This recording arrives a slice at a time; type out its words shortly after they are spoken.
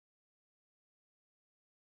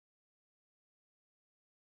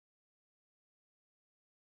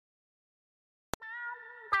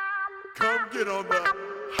Come get on the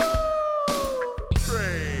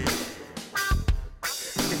train.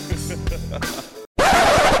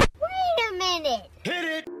 Wait a minute. Hit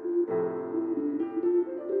it.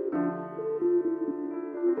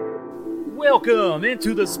 Welcome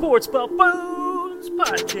into the Sports Buffoons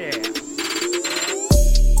podcast.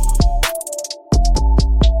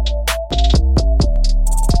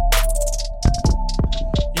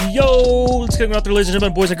 Yo, what's going on out there, ladies and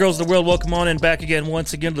gentlemen, boys and girls of the world? Welcome on and back again,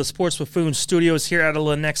 once again, to the Sports Buffoons studios here out of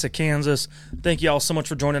Lenexa, Kansas. Thank you all so much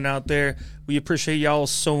for joining out there. We appreciate y'all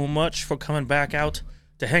so much for coming back out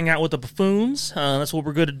to hang out with the Buffoons. That's what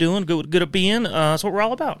we're good at doing, good at being. That's what we're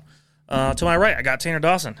all about. To my right, I got Tanner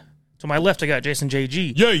Dawson. To my left, I got Jason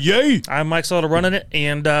JG. Yay. I'm Mike Slaughter running it,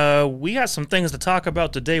 and we got some things to talk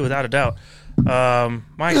about today, without a doubt.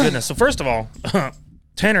 My goodness. So first of all,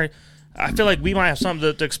 Tanner, I feel like we might have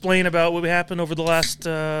something to explain about what happened over the last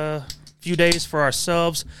few days for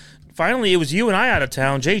ourselves. Finally, it was you and I out of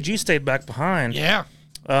town. JG stayed back behind. Yeah.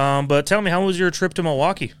 But tell me, how was your trip to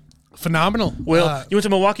Milwaukee? Phenomenal. Well, you went to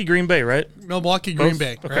Milwaukee, Green Bay, right? Milwaukee, Green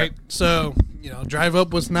Bay, Okay. right? So, drive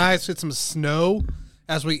up was nice. Hit some snow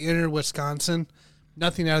as we entered Wisconsin.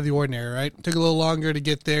 Nothing out of the ordinary, right? Took a little longer to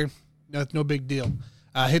get there. No big deal.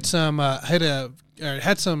 Had some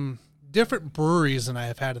different breweries than I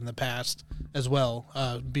have had in the past as well.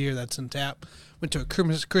 Beer that's in tap. Went to a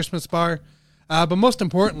Christmas bar. But most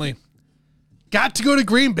importantly, got to go to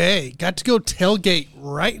Green Bay. Got to go tailgate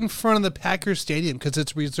right in front of the Packers Stadium because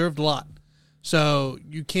it's reserved lot. So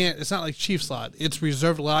you can't, it's not like Chiefs lot. It's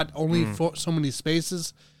reserved lot, only for so many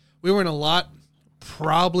spaces. We were in a lot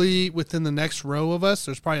probably within the next row of us.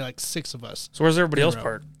 There's probably like 6 of us. So where's everybody else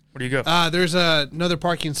parked? Where do you go? There's another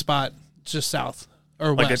parking spot just south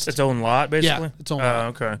or like west. its own lot, basically? Yeah, its own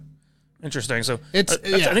lot. Okay. Interesting. So It's-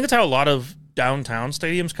 I think it's how a lot of downtown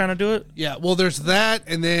stadiums kind of do it. Yeah, well, there's that,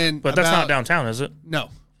 and then But that's not downtown, is it?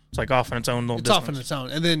 No, It's like off on its own little it's distance. off on its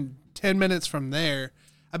own. And then 10 minutes from there,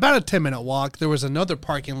 about a 10-minute walk, there was another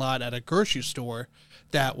parking lot at a grocery store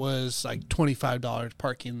that was like $25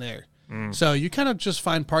 parking there. So you kind of just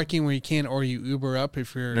find parking where you can, or you Uber up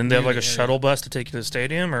if you're. And then they have near like a the area. shuttle bus to take you to the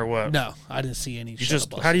stadium, or what? No, I didn't see any. You shuttle just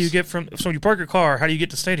buses. how do you get from? So you park your car. How do you get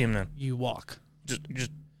to the stadium then? You walk.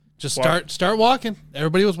 Just Walk. Start walking.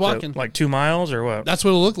 Everybody was walking. like 2 miles or what? That's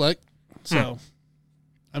what it looked like. So,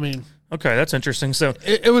 I mean, Okay, that's interesting. So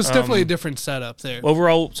it was definitely a different setup there.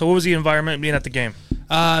 overall, so what was the environment being at the game?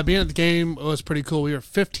 Being at the game was pretty cool. We were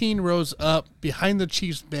 15 rows up behind the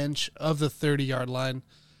Chiefs bench of the 30-yard line.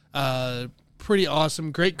 Pretty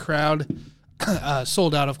awesome. Great crowd.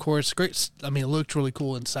 Sold out, of course. Great. I mean, it looked really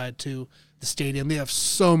cool inside, too. The stadium. They have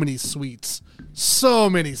so many suites. So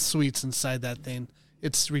many suites inside that thing.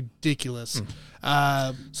 It's ridiculous.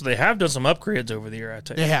 So they have done some upgrades over the year, I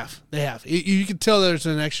take it. They have. You can tell there's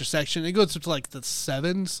an extra section. It goes up to like the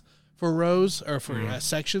 7s for rows or for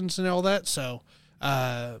sections and all that. So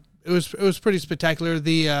it was pretty spectacular.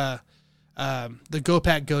 The Go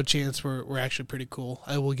Pack Go chants were actually pretty cool.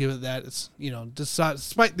 I will give it that. It's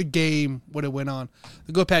despite the game, what it went on,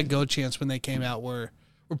 the Go Pack Go chants when they came out were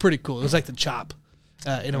pretty cool. It was like the chop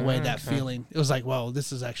in a way. That feeling. It was like, wow,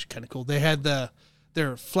 this is actually kind of cool. They had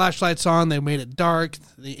their flashlights on. They made it dark.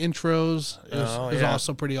 The intros. It was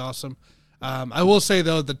also pretty awesome. I will say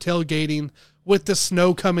though, the tailgating with the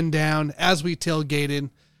snow coming down as we tailgated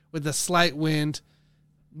with the slight wind,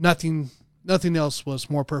 nothing else was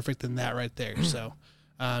more perfect than that right there. So,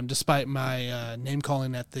 despite my name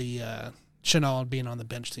calling at the Chanel being on the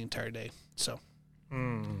bench the entire day. So,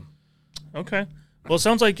 Okay. Well, it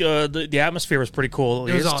sounds like the atmosphere was pretty cool.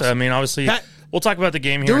 At It was least. awesome. I mean, obviously, we'll talk about the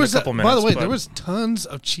game here in a couple minutes. By the way, but there was tons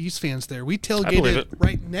of Chiefs fans there. We believe tailgated it.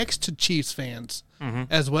 right next to Chiefs fans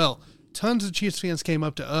as well. Tons of Chiefs fans came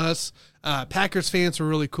up to us. Packers fans were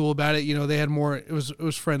really cool about it. They had more. It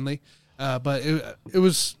was friendly, but it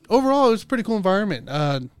was overall it was a pretty cool environment.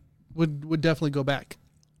 Would definitely go back.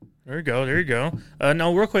 There you go.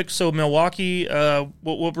 Now, real quick, so Milwaukee,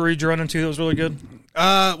 what brewery did you run into that was really good?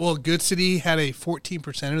 Well, Good City had a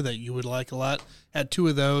 14%er that you would like a lot. Had 2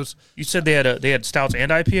 of those. You said they had stouts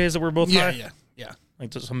and IPAs that were both high? Yeah.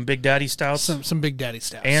 Like some Big Daddy stouts? Some Big Daddy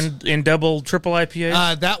stouts. And double, triple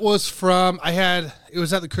IPAs? That was from, it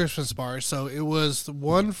was at the Christmas bar, so it was the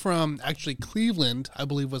one from actually Cleveland, I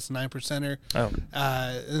believe was 9%er. Oh.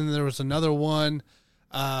 And there was another one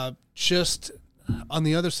just on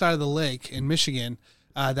the other side of the lake in Michigan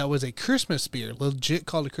that was a Christmas beer, legit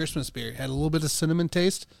called a Christmas beer. It had a little bit of cinnamon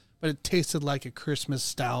taste, but it tasted like a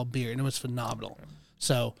Christmas-style beer, and it was phenomenal.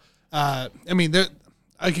 So, I mean,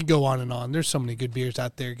 I could go on and on. There's so many good beers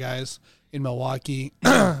out there, guys. in Milwaukee,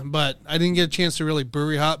 but I didn't get a chance to really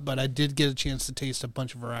brewery hop, but I did get a chance to taste a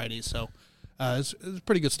bunch of varieties. So it's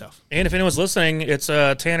pretty good stuff. And if anyone's listening, it's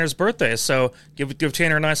Tanner's birthday, so give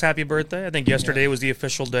Tanner a nice happy birthday. I think yesterday was the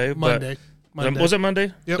official day. Monday. Was it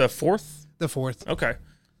Monday? Yep. The 4th? The 4th. Okay.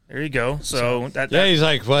 There you go. So he's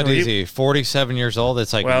like, what is he? 47 years old.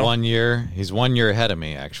 It's like 1 year. He's 1 year ahead of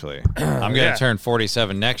me, actually. I'm going to turn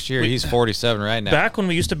 47 next year. He's 47 right now. Back when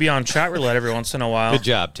we used to be on chat roulette every once in a while. Good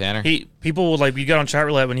job, Tanner. People would we got on chat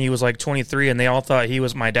roulette when he was like 23, and they all thought he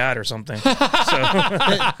was my dad or something. So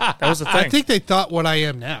that was the thing. I think they thought what I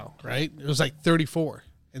am now, right? It was like 34,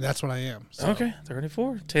 and that's what I am. So. Okay,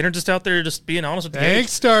 34. Tanner just out there just being honest with you.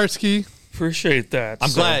 Thanks, Starsky. Appreciate that.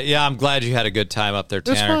 I'm glad you had a good time up there,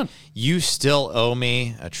 Tanner. It was fun. You still owe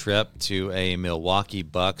me a trip to a Milwaukee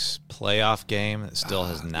Bucks playoff game. It still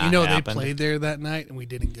has not happened. They played there that night, and we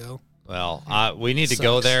didn't go. Well, we need to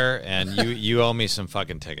go there, and you owe me some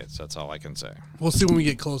fucking tickets. That's all I can say. We'll see when we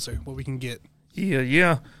get closer what we can get.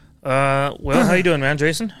 Yeah. Well, how you doing, man,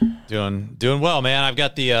 Jason? Doing well, man. I've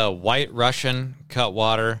got the White Russian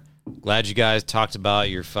Cutwater. Glad you guys talked about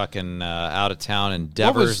your fucking out-of-town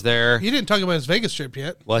endeavors there. He didn't talk about his Vegas trip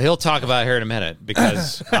yet. Well, he'll talk about it here in a minute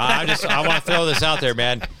because I want to throw this out there,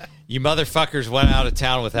 man. You motherfuckers went out of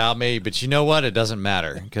town without me, but you know what? It doesn't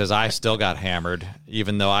matter because I still got hammered,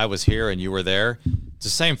 even though I was here and you were there. It's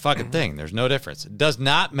the same fucking thing. There's no difference. It does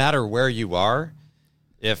not matter where you are.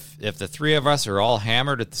 If the three of us are all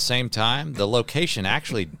hammered at the same time, the location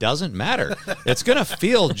actually doesn't matter. It's going to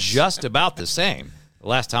feel just about the same. The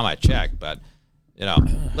last time I checked, but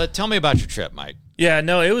tell me about your trip, Mike. Yeah,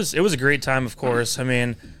 no, it was a great time, of course. I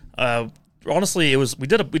mean, honestly, we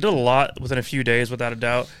did a lot within a few days, without a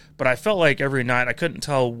doubt. But I felt like every night I couldn't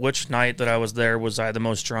tell which night that I was there was I the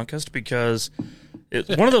most drunkest because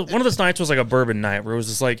one of those nights was like a bourbon night where it was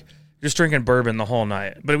just like just drinking bourbon the whole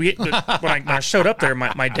night. But when I showed up there,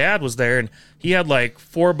 my dad was there and he had like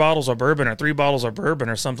 4 bottles of bourbon or 3 bottles of bourbon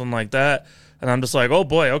or something like that. And I'm just like, oh,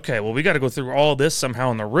 boy, okay, well, we got to go through all this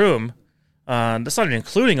somehow in the room. That's not even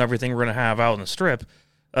including everything we're going to have out in the Strip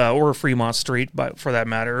or Fremont Street, for that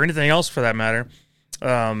matter, or anything else for that matter.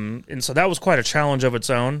 And so that was quite a challenge of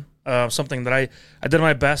its own, something that I did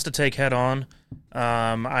my best to take head on.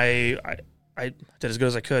 I did as good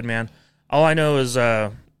as I could, man. All I know is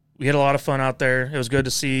we had a lot of fun out there. It was good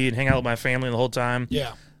to see and hang out with my family the whole time.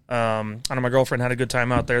 Yeah. I know my girlfriend had a good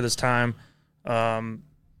time out there this time.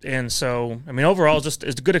 And so, I mean, overall, it's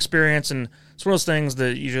a good experience, and it's one of those things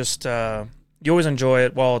that you just you always enjoy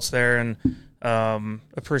it while it's there, and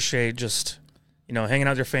appreciate just hanging out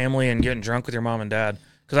with your family and getting drunk with your mom and dad.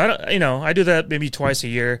 Because I do that maybe twice a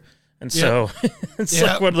year, and so it's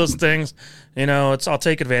like one of those things. I'll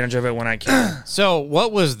take advantage of it when I can. So,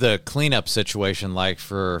 what was the cleanup situation like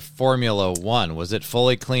for Formula One? Was it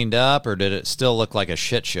fully cleaned up, or did it still look like a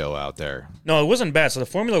shit show out there? No, it wasn't bad. So the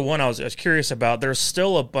Formula One, I was curious about. There's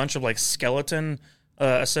still a bunch of like skeleton,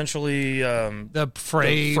 essentially the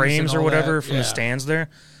frames or whatever from the stands there.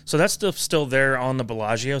 So that's stuff still there on the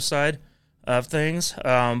Bellagio side of things.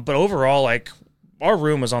 But overall, like our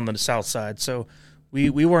room was on the south side, so we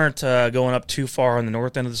weren't going up too far on the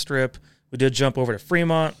north end of the Strip. We did jump over to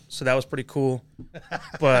Fremont, so that was pretty cool.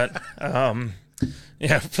 But,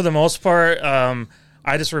 for the most part,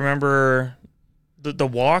 I just remember the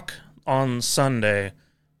walk on Sunday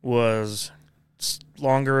was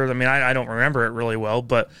longer. I mean, I don't remember it really well,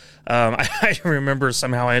 but I remember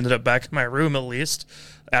somehow I ended up back in my room at least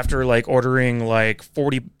after, like, ordering, like,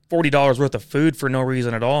 $40 worth of food for no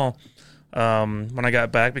reason at all when I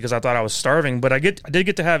got back because I thought I was starving. But I did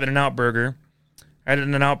get to have an In-N-Out burger. I had an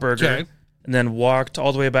In-N-Out burger. Okay. And then walked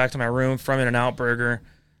all the way back to my room from In-N-Out Burger.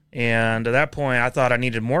 And at that point, I thought I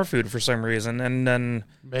needed more food for some reason. And then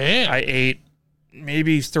I ate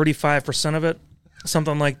maybe 35% of it,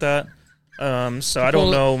 something like that. So I don't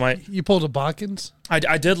know. You pulled a Botkins?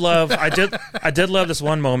 I did love this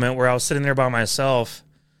one moment where I was sitting there by myself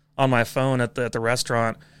on my phone at the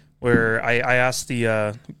restaurant where I asked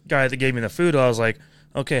the guy that gave me the food, I was like,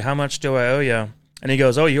 okay, how much do I owe you? And he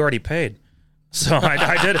goes, oh, you already paid. So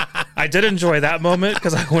I did enjoy that moment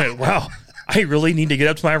because I went, wow, I really need to get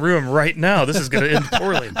up to my room right now. This is going to end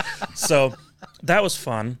poorly. So that was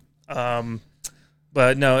fun.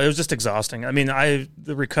 But no, it was just exhausting. I mean,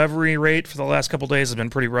 the recovery rate for the last couple of days has been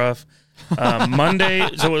pretty rough. Monday,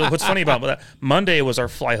 so what's funny about that, Monday was our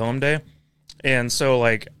fly home day. And so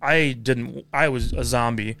like I was a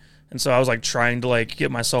zombie. And so I was like trying to like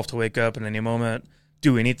get myself to wake up in any moment,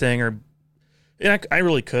 do anything and I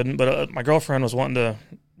really couldn't, but my girlfriend was wanting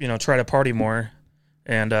to, try to party more.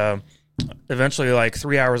 And eventually, like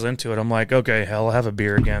 3 hours into it, I'm like, okay, hell, I'll have a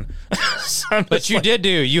beer again. But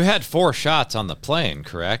you had 4 shots on the plane,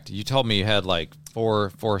 correct? You told me you had like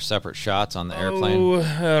four separate shots on the airplane. Oh,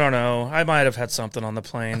 I don't know. I might have had something on the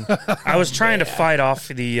plane. I was trying to fight off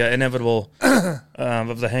the inevitable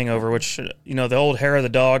of the hangover, which, the old hair of the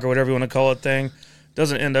dog or whatever you want to call it thing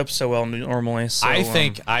doesn't end up so well normally. So, I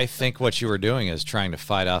think what you were doing is trying to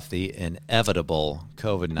fight off the inevitable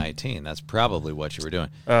COVID-19. That's probably what you were doing.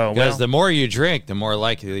 Oh, because the more you drink, the more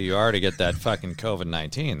likely you are to get that fucking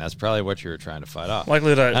COVID-19. That's probably what you were trying to fight off.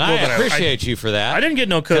 Likely that. And I appreciate you for that. I didn't get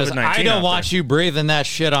no COVID-19. I don't want you breathing that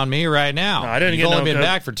shit on me right now. No, I didn't You've get only no been COVID.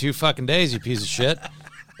 back for 2 fucking days, you piece of shit.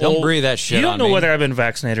 Don't breathe that shit on me. You don't know whether I've been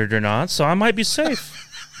vaccinated or not, so I might be safe.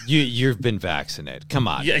 You've been vaccinated. Come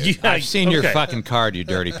on. Yeah, I've seen your fucking card, you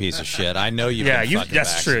dirty piece of shit. I know you've been fucking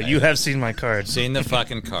that's vaccinated. true. You have seen my card. Seen the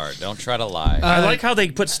fucking card. Don't try to lie. I like how they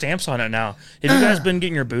put stamps on it now. Have you guys been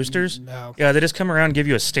getting your boosters? No. Yeah, they just come around and give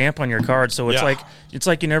you a stamp on your card. So it's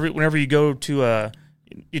like whenever you go to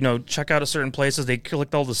check out a certain places, they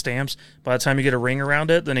collect all the stamps. By the time you get a ring around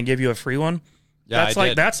it, then they give you a free one. Yeah,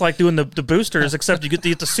 that's like doing the boosters, except you get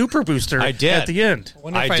the super booster at the end.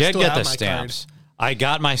 I did get the stamps. I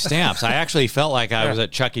got my stamps. I actually felt like I was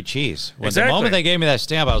at Chuck E. Cheese. The moment they gave me that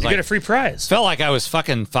stamp, I was you get a free prize. Felt like I was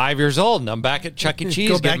fucking 5 years old, and I'm back at Chuck E.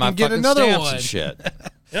 Cheese getting my fucking stamps and shit.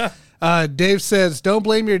 Yeah. Dave says, don't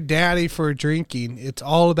blame your daddy for drinking. It's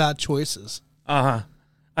all about choices. Uh-huh.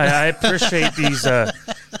 I appreciate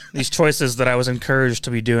these choices that I was encouraged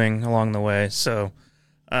to be doing along the way. So,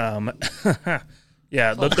 yeah,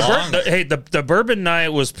 the bourbon night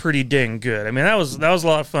was pretty dang good. I mean, that was a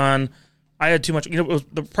lot of fun. I had too much.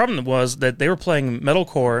 The problem was that they were playing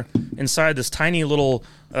metalcore inside this tiny little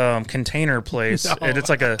container place, and it's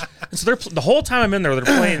like the whole time I'm in there,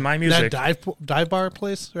 they're playing my music. That dive bar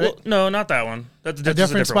place, right? Well, no, not that one. That's a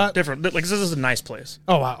different spot. Different. Like this is a nice place.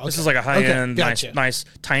 Oh wow, okay. This is like a high end, gotcha. nice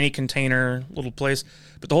tiny container little place.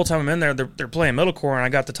 But the whole time I'm in there, they're playing metalcore, and I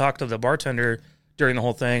got to talk to the bartender during the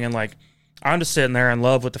whole thing, and like I'm just sitting there in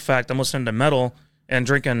love with the fact I'm listening to metal and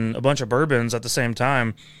drinking a bunch of bourbons at the same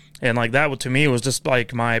time. And like that, to me, was just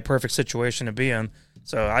like my perfect situation to be in.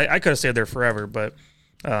 So I could have stayed there forever, but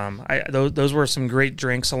those were some great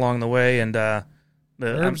drinks along the way, and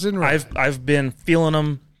herbs and rye. I've been feeling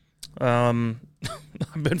them. I've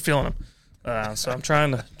been feeling them. So I'm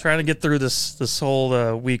trying to get through this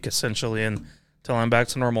whole week essentially, and until I'm back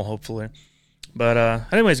to normal, hopefully. But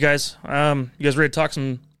anyways, guys, you guys ready to talk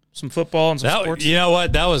some football and some sports? You know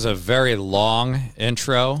what? That was a very long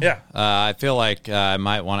intro. Yeah. I feel like I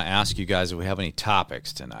might want to ask you guys if we have any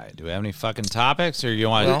topics tonight. Do we have any fucking topics, or you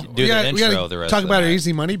want to do the intro the rest talk of the about night? our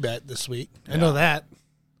easy money bet this week. I know that.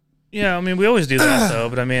 Yeah, I mean, we always do that, though.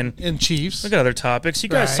 But, I mean, and Chiefs. We got other topics. You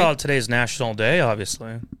guys saw today's National Day,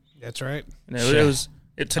 obviously. That's right.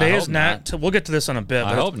 Today is not. We'll get to this in a bit.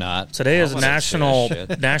 I hope not. Today is National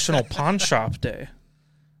PawnShop Day.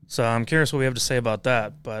 So I'm curious what we have to say about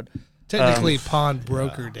that. But technically,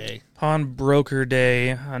 Pawnbroker Day. Pawnbroker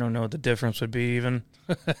Day. I don't know what the difference would be even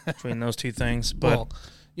between those two things. But well,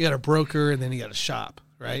 you got a broker and then you got a shop,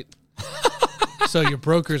 right? So your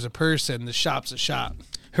broker's a person, the shop's a shop.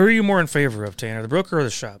 Who are you more in favor of, Tanner, the broker or the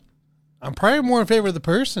shop? I'm probably more in favor of the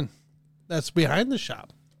person that's behind the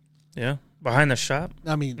shop. Yeah, behind the shop?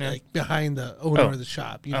 I mean, like behind the owner of the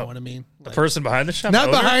shop. You know what I mean? The person behind the shop?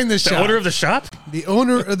 Not behind the shop. The owner of the shop? The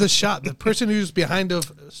owner of the shop. The person who's behind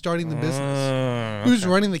of starting the business. Who's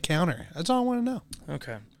running the counter. That's all I want to know.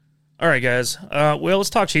 Okay. All right, guys. Well, let's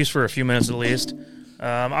talk Chiefs for a few minutes at least.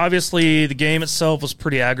 Obviously, the game itself was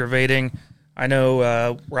pretty aggravating. I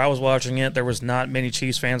know where I was watching it, there was not many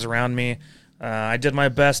Chiefs fans around me. I did my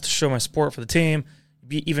best to show my support for the team.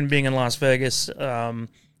 Even being in Las Vegas,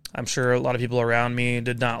 I'm sure a lot of people around me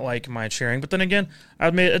did not like my cheering. But then again,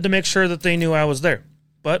 I had to make sure that they knew I was there.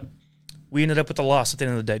 But we ended up with a loss at the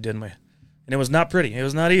end of the day, didn't we? And it was not pretty. It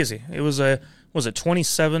was not easy. It was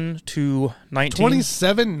 27-19?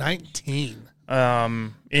 27-19.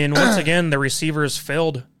 And once again, the receivers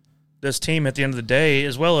failed this team at the end of the day,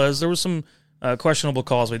 as well as there was some questionable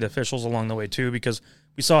calls by the officials along the way, too, because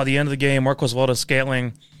we saw at the end of the game, Marcos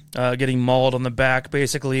Valdes-Scantling getting mauled on the back,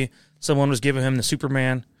 basically. Someone was giving him the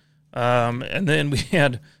Superman. And then we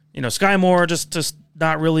had, Sky Moore just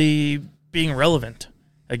not really being relevant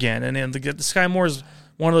again. And the Sky Moore is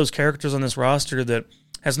one of those characters on this roster that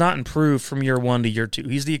has not improved from year one to year two.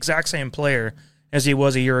 He's the exact same player as he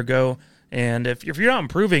was a year ago. And if you're not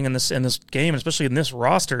improving in this game, especially in this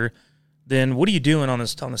roster, then what are you doing on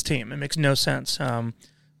this team? It makes no sense.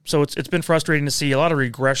 So it's been frustrating to see. A lot of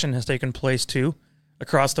regression has taken place too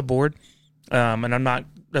across the board. And I'm not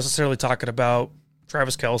necessarily talking about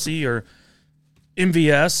Travis Kelce or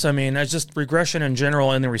MVS, I mean, it's just regression in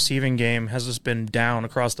general in the receiving game has just been down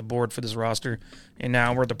across the board for this roster. And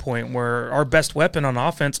now we're at the point where our best weapon on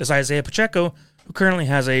offense is Isaiah Pacheco, who currently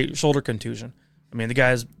has a shoulder contusion. I mean, the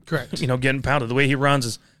guy's Correct. Getting pounded. The way he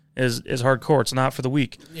runs is hardcore. It's not for the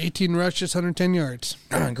weak. 18 rushes, 110 yards.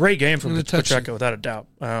 Great game from Pacheco, without a doubt.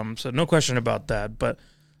 So no question about that. But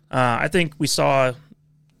I think we saw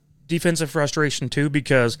defensive frustration too,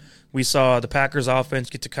 because we saw the Packers offense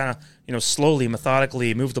get to kind of, slowly,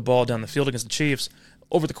 methodically move the ball down the field against the Chiefs.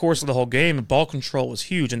 Over the course of the whole game, the ball control was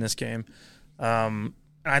huge in this game.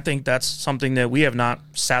 I think that's something that we have not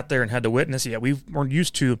sat there and had to witness yet. We're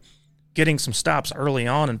used to getting some stops early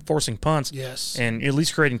on and forcing punts. Yes. And at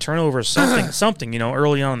least creating turnovers, something,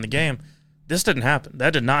 early on in the game. This didn't happen.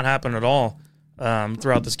 That did not happen at all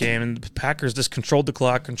throughout this game. And the Packers just controlled the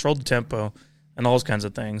clock, controlled the tempo, and all those kinds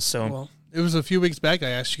of things. So, well, it was a few weeks back I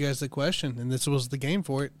asked you guys the question, and this was the game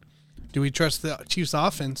for it. Do we trust the Chiefs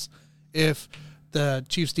offense if the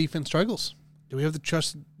Chiefs defense struggles? Do we have to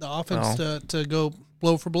trust the offense to go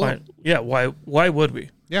blow for blow? Why would we?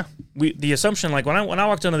 Yeah. The assumption, like when I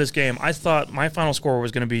walked into this game, I thought my final score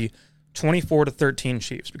was going to be 24-13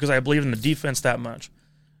 Chiefs because I believed in the defense that much.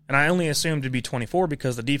 And I only assumed it'd be 24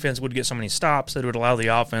 because the defense would get so many stops that it would allow the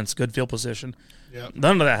offense good field position. Yep.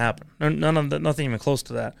 None of that happened. Nothing even close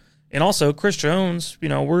to that. And also, Chris Jones,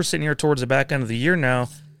 we're sitting here towards the back end of the year now.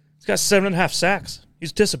 He's got 7.5 sacks.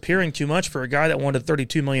 He's disappearing too much for a guy that wanted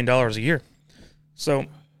 $32 million a year. So,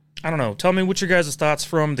 I don't know. Tell me what your guys' thoughts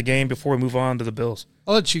from the game before we move on to the Bills.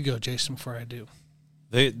 I'll let you go, Jason, before I do.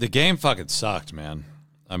 The game fucking sucked, man.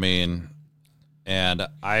 I mean, and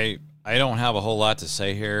I don't have a whole lot to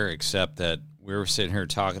say here except that we were sitting here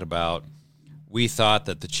talking about we thought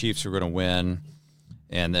that the Chiefs were going to win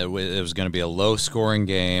and that it was going to be a low-scoring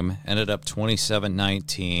game. Ended up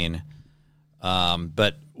 27-19.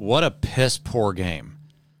 But what a piss-poor game.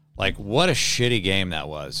 Like, what a shitty game that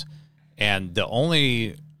was. And the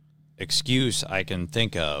only excuse I can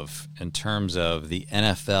think of in terms of the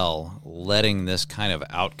NFL letting this kind of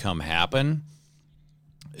outcome happen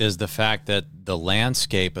is the fact that the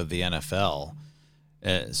landscape of the NFL,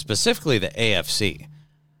 specifically the AFC,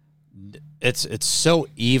 it's so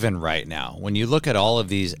even right now. When you look at all of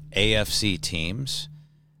these AFC teams,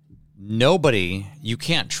 you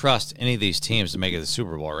can't trust any of these teams to make it to the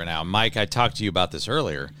Super Bowl right now. Mike, I talked to you about this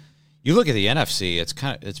earlier. You look at the NFC,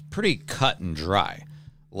 it's pretty cut and dry.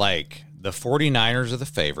 Like, the 49ers are the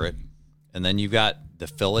favorite, and then you've got the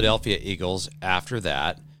Philadelphia Eagles after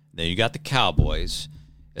that. Then you got the Cowboys.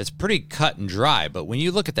 It's pretty cut and dry. But when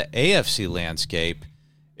you look at the AFC landscape,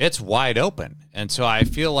 it's wide open. And so I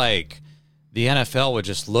feel like the NFL was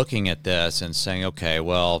just looking at this and saying, okay,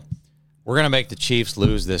 well, we're going to make the Chiefs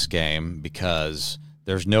lose this game because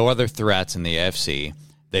there's no other threats in the AFC.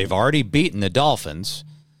 They've already beaten the Dolphins,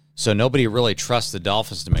 so nobody really trusts the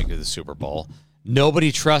Dolphins to make it to the Super Bowl.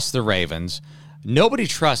 Nobody trusts the Ravens. Nobody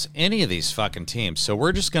trusts any of these fucking teams. So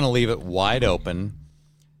we're just going to leave it wide open.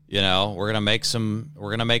 We're going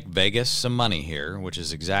to make Vegas some money here, which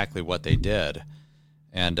is exactly what they did.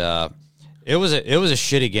 And it was a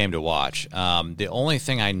shitty game to watch. The only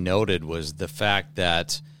thing I noted was the fact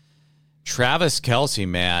that Travis Kelce,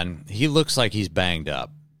 man, he looks like he's banged up.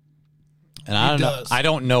 And I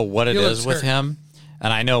don't know what it is with him.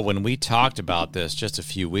 And I know when we talked about this just a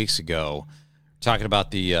few weeks ago, talking about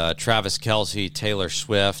the Travis Kelce, Taylor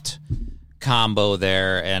Swift combo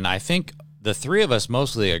there, and I think the three of us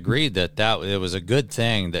mostly agreed that it was a good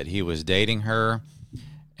thing that he was dating her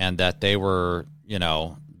and that they were,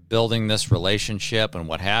 building this relationship and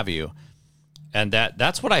what have you. And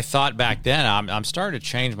that's what I thought back then. I'm starting to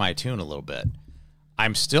change my tune a little bit.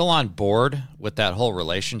 I'm still on board with that whole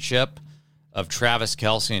relationship of Travis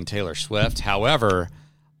Kelce and Taylor Swift. However,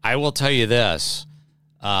 I will tell you this.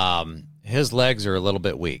 His legs are a little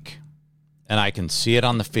bit weak, and I can see it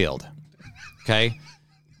on the field. Okay?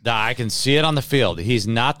 I can see it on the field. He's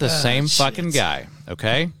not the same fucking guy.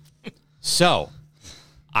 Okay? So,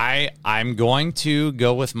 I'm going to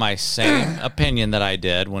go with my same opinion that I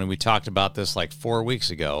did when we talked about this like 4 weeks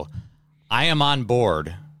ago. I am on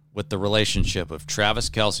board with the relationship of Travis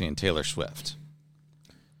Kelce and Taylor Swift.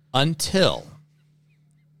 Until,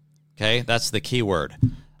 okay, that's the key word,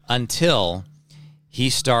 until he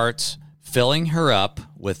starts filling her up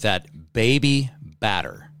with that baby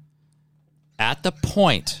batter. At the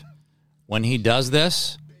point when he does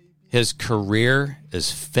this, his career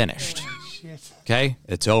is finished. Okay?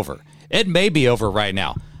 It's over. It may be over right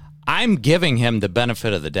now. I'm giving him the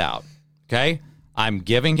benefit of the doubt. Okay? I'm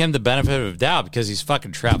giving him the benefit of the doubt because he's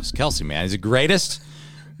fucking Travis Kelce, man. He's the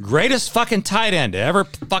greatest fucking tight end to ever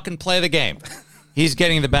fucking play the game. He's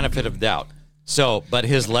getting the benefit of the doubt. So, but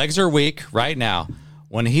his legs are weak right now.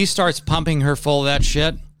 When he starts pumping her full of that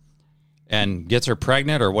shit and gets her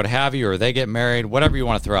pregnant or what have you, or they get married, whatever you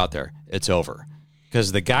want to throw out there, it's over.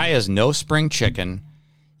 Because the guy is no spring chicken.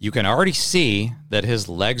 You can already see that his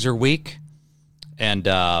legs are weak. And,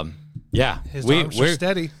 his arms are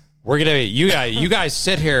steady. We're going to, you guys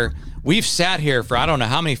sit here. We've sat here for I don't know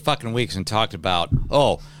how many fucking weeks and talked about,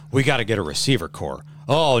 we got to get a receiver core.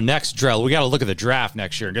 Next drill. We got to look at the draft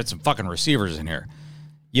next year and get some fucking receivers in here.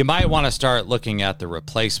 You might want to start looking at the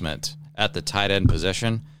replacement at the tight end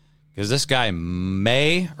position because this guy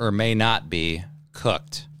may or may not be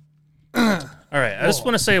cooked. All right. I just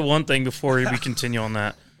want to say one thing before we continue on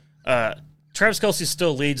that. Travis Kelce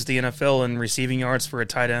still leads the NFL in receiving yards for a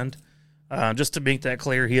tight end. Just to make that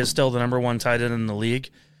clear, he is still the number one tight end in the league.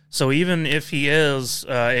 So even if he is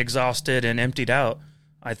exhausted and emptied out,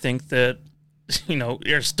 I think that,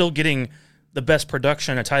 you're still getting the best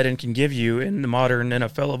production a tight end can give you in the modern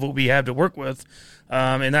NFL of what we have to work with.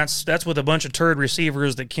 And that's with a bunch of turd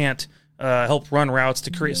receivers that can't help run routes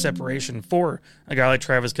to create separation for a guy like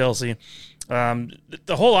Travis Kelce.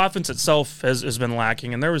 The whole offense itself has been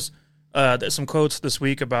lacking. And there was some quotes this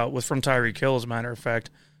week from Tyreek Hill, as a matter of fact,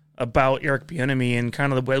 about Eric Bieniemy and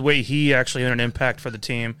kind of the way he actually had an impact for the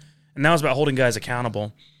team. And that was about holding guys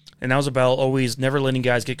accountable. And that was about always never letting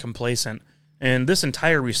guys get complacent. And this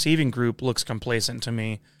entire receiving group looks complacent to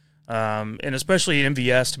me. And especially in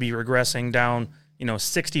MVS to be regressing down,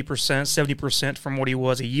 60%, 70% from what he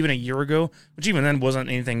was even a year ago, which even then wasn't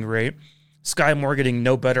anything great. Sky Moore getting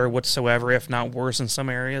no better whatsoever, if not worse in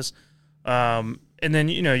some areas. And then,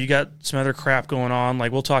 you got some other crap going on.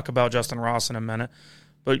 Like we'll talk about Justin Ross in a minute.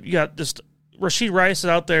 But you got just Rashee Rice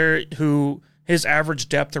out there who his average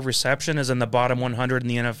depth of reception is in the bottom 100 in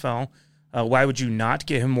the NFL. Why would you not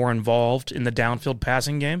get him more involved in the downfield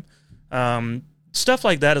passing game? Stuff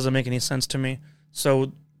like that doesn't make any sense to me.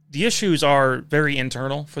 So the issues are very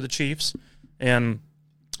internal for the Chiefs, and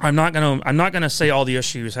I'm not gonna say all the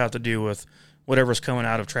issues have to do with whatever's coming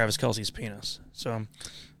out of Travis Kelce's penis. So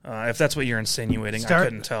if that's what you're insinuating, I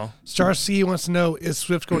couldn't tell. Star C wants to know: is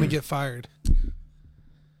Swift going to get fired?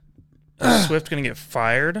 Is Swift going to get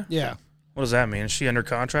fired? Yeah. What does that mean? Is she under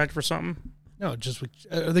contract for something? No, just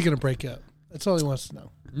are they going to break up? That's all he wants to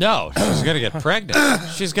know. No, she's going to get pregnant.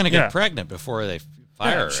 She's going to get pregnant before they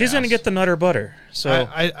fire her. She's going to get the nutter butter. So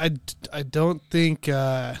I don't think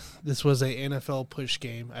this was a NFL push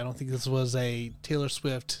game. I don't think this was a Taylor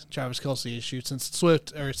Swift Travis Kelce issue since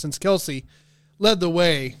Kelce led the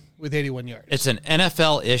way with 81 yards. It's an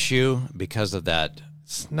NFL issue because of that.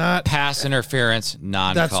 It's not pass interference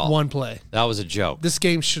non-call. That's one play. That was a joke. This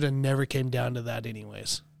game should have never came down to that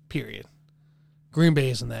anyways. Period. Green Bay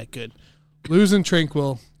isn't that good. Losing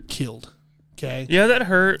Tranquil killed. Okay. Yeah, that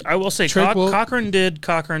hurt. I will say Cochran did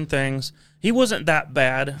Cochran things. He wasn't that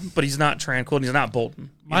bad, but he's not Tranquil and he's not Bolton.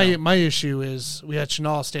 My issue is we had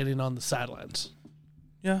Chenal standing on the sidelines.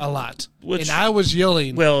 Yeah. A lot. And I was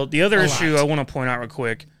yelling. Well, the other issue I want to point out real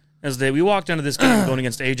quick is that we walked into this game going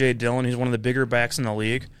against A.J. Dillon. He's one of the bigger backs in the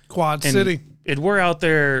league. Quad City. And we're out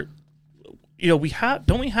there. Don't we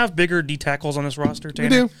have bigger D tackles on this roster,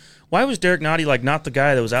 Tanner? We do. Why was Derek Nottie not the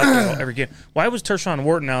guy that was out there every game? Why was Tershawn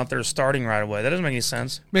Wharton out there starting right away? That doesn't make any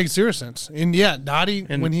sense. Makes zero sense. And yeah, Nottie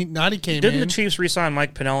came in. Didn't the Chiefs re-sign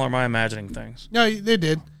Mike Pinnell, or am I imagining things? No, they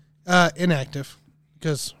did. Inactive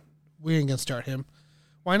because we ain't gonna start him.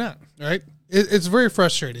 Why not? All right. It's very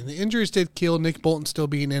frustrating. The injuries did kill. Nick Bolton still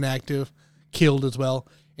being inactive, killed as well.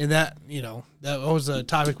 And that was a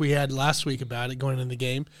topic we had last week about it going into the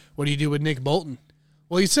game. What do you do with Nick Bolton?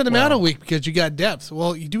 Well, you sent him out a week because you got depth.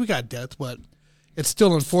 Well, you do got depth, but it's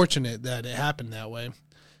still unfortunate that it happened that way.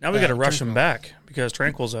 Now we got to rush him back because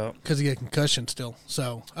Tranquil's out. Because he got concussion still.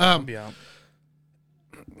 So, be out.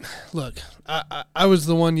 Look, I was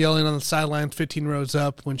the one yelling on the sideline 15 rows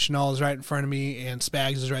up when Chenal is right in front of me and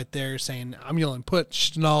Spags is right there saying, I'm yelling, put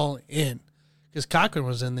Chenal in. Because Cochran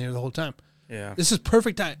was in there the whole time. Yeah. This is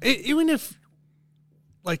perfect time. Even if,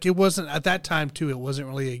 it wasn't, at that time, too, it wasn't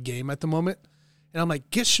really a game at the moment. And I'm like,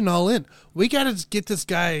 get Chenal in. We got to get this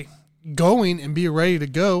guy going and be ready to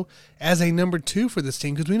go as a number 2 for this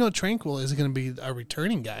team because we know Tranquil isn't going to be a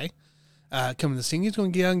returning guy coming to this team. He's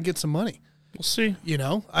going to get out and get some money. We'll see.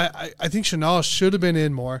 I think Chenal should have been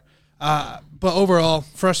in more. But overall,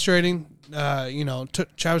 frustrating.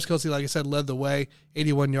 Travis Kelce, like I said, led the way.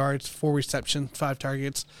 81 yards, 4 receptions, 5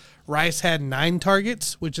 targets. Rice had 9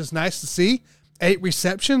 targets, which is nice to see. 8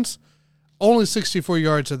 receptions. Only 64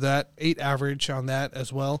 yards of that, 8 average on that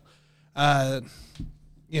as well. Outside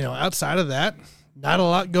of that, not a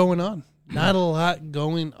lot going on.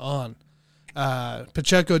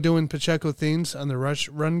 Pacheco doing Pacheco things on the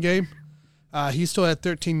run game. He still had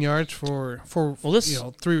 13 yards for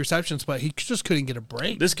 3 receptions, but he just couldn't get a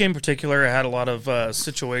break. This game in particular had a lot of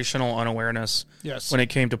situational unawareness when it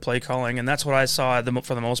came to play calling, and that's what I saw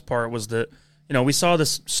for the most part was that, we saw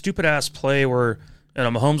this stupid-ass play where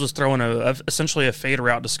Mahomes was throwing essentially a fade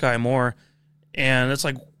route to Sky Moore, and it's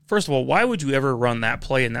like, first of all, why would you ever run that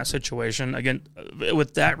play in that situation, again,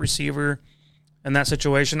 with that receiver in that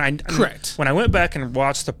situation? Correct. When I went back and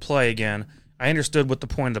watched the play again, I understood what the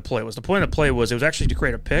point of the play was. The point of the play was it was actually to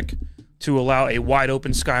create a pick to allow a wide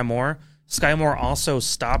open Sky Moore. Sky Moore also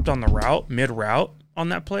stopped on the route, mid-route on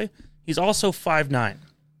that play. He's also 5'9".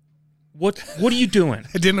 What are you doing?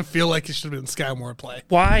 It didn't feel like it should have been Sky Moore play.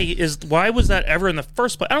 Why was that ever in the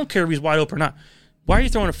first play? I don't care if he's wide open or not. Why are you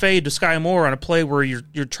throwing a fade to Sky Moore on a play where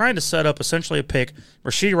you're trying to set up essentially a pick?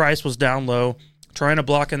 Rashee Rice was down low, trying to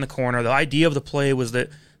block in the corner. The idea of the play was that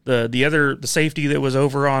the safety that was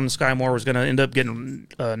over on Sky Moore was going to end up getting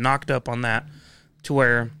knocked up on that, to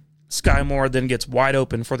where Sky Moore then gets wide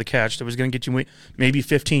open for the catch that was going to get you maybe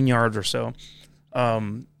 15 yards or so.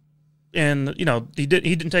 And he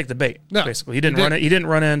didn't take the bait. No, basically he didn't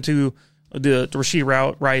run into the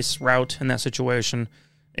Rashee Rice route in that situation,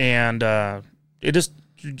 and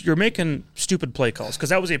you're making stupid play calls because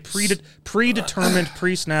that was a predetermined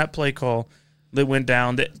pre-snap play call that went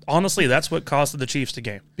down. That honestly, that's what costed the Chiefs the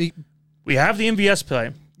game. We have the MVS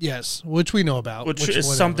play, yes, which we know about, which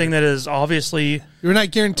is something that is obviously we're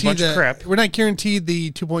not guaranteed crap. We're not guaranteed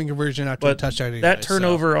the 2-point conversion after the touchdown. Anyway, that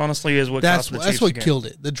turnover, honestly, is what cost the Chiefs. That's what the game. killed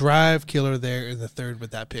it. The drive killer there in the third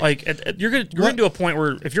with that pick. Like you're getting to a point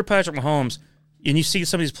where if you're Patrick Mahomes and you see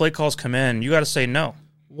some of these play calls come in, you got to say no.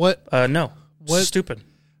 What? No. What? Stupid.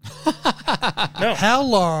 No. How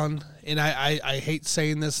long? And I hate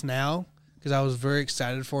saying this now, because I was very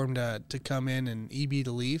excited for him to come in and EB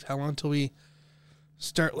to leave. How long until we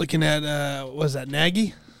start looking at, was that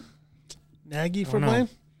Nagy? Nagy for playing?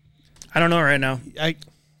 I don't know right now.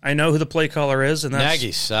 I know who the play caller is, and that's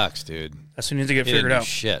Nagy sucks, dude. That's who needs to get figured out.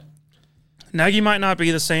 Shit. Nagy might not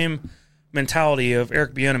be the same mentality of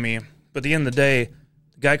Eric Bieniemy, but at the end of the day,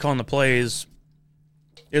 the guy calling the plays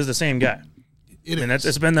is the same guy.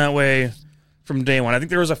 It's been that way from day one. I think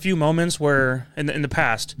there was a few moments where in the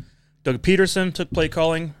past, Doug Peterson took play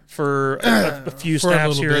calling for a few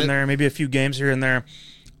snaps here and there, maybe a few games here and there.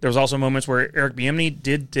 There was also moments where Eric Bieniemy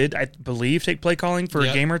did I believe take play calling for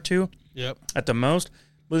a game or two, at the most.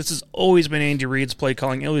 But this has always been Andy Reid's play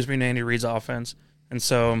calling, always been Andy Reid's offense, and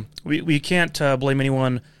so we can't blame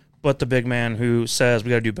anyone but the big man who says we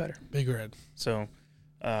got to do better. Big Red. So,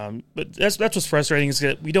 but that's what's frustrating is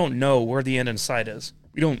that we don't know where the end in sight is.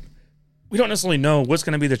 We don't necessarily know what's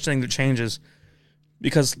going to be the thing that changes,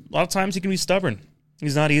 because a lot of times he can be stubborn.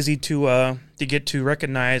 He's not easy to get to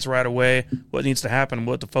recognize right away what needs to happen,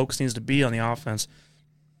 what the focus needs to be on the offense.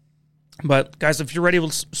 But guys, if you're ready, we'll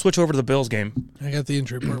switch over to the Bills game. I got the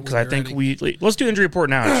injury report. Because I think let's do injury report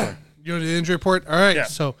now. Actually, you want to do the injury report? All right. Yeah.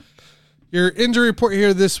 So your injury report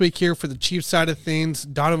here this week here for the Chiefs side of things: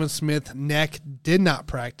 Donovan Smith neck did not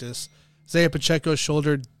practice. Isaiah Pacheco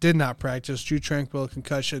shoulder did not practice. Drew Tranquil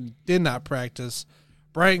concussion did not practice.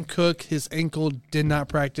 Brian Cook his ankle did not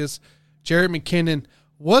practice. Jarrett McKinnon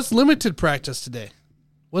was limited practice today.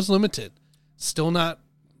 Was limited. Still not,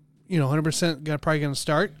 100% probably going to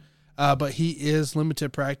start. But he is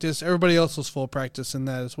limited practice. Everybody else was full practice in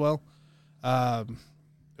that as well. And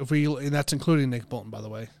that's including Nick Bolton, by the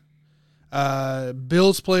way.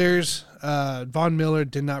 Bills players, Von Miller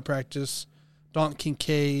did not practice. Dalton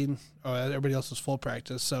Kincaid, everybody else was full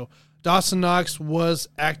practice. So Dawson Knox was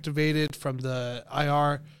activated from the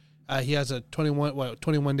IR. He has a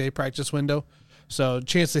 21-day practice window. So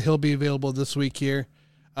chance that he'll be available this week here.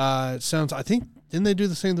 It sounds, I think, didn't they do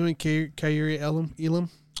the same thing with Kyrie Elam?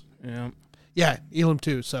 Yeah, Elam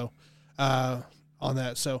too. So on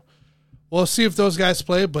that. So we'll see if those guys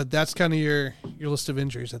play, but that's kind of your list of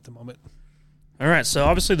injuries at the moment. All right. So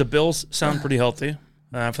obviously the Bills sound pretty healthy.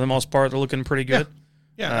 For the most part, they're looking pretty good.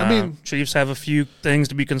 Yeah. I mean, Chiefs have a few things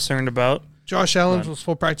to be concerned about. Josh Allen was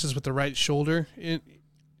full practice with the right shoulder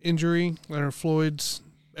injury. Leonard Floyd's.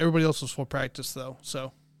 Everybody else was full practice though.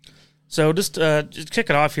 So just kick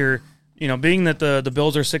it off here. Being that the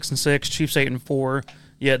Bills are 6-6, Chiefs 8-4.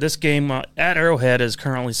 Yeah, this game at Arrowhead is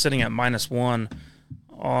currently sitting at -1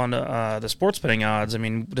 on the sports betting odds. I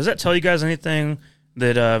mean, does that tell you guys anything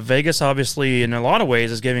that Vegas obviously in a lot of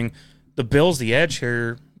ways is giving the Bills the edge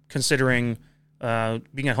here, considering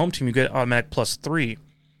being a home team, you get automatic +3.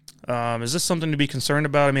 Is this something to be concerned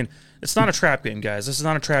about? I mean, it's not a trap game, guys. This is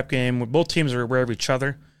not a trap game where both teams are aware of each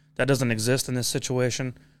other. That doesn't exist in this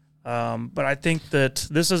situation. But I think that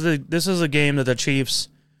this is a game that the Chiefs,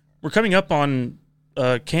 we're coming up on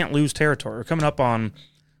can't lose territory. We're coming up on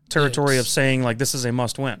territory of saying like this is a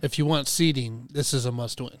must win. If you want seeding, this is a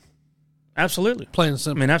must win. Absolutely, plain and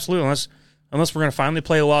simple. I mean, absolutely. Unless we're going to finally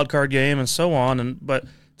play a wild card game and so on, but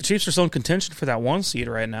the Chiefs are still in contention for that 1 seed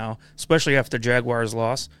right now, especially after the Jaguars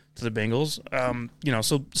loss to the Bengals.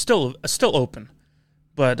 So still open.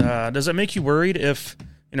 But does it make you worried if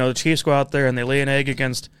the Chiefs go out there and they lay an egg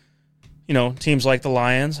against teams like the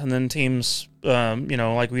Lions, and then teams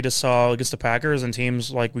like we just saw against the Packers, and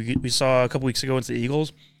teams like we saw a couple weeks ago against the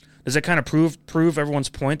Eagles? Does it kind of prove everyone's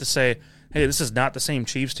point to say, hey, this is not the same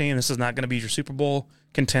Chiefs team. This is not going to be your Super Bowl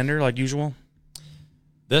contender like usual?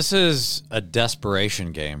 This is a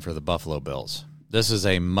desperation game for the Buffalo Bills. This is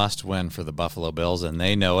a must-win for the Buffalo Bills, and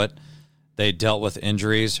they know it. They dealt with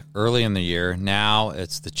injuries early in the year. Now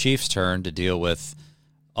it's the Chiefs' turn to deal with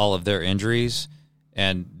all of their injuries.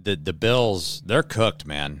 And the Bills, they're cooked,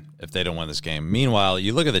 man, if they don't win this game. Meanwhile,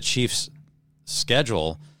 you look at the Chiefs'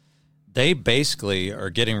 schedule, they basically are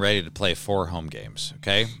getting ready to play 4 home games,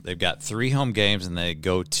 okay? They've got 3 home games, and they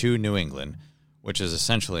go to New England, which is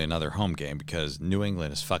essentially another home game because New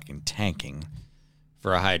England is fucking tanking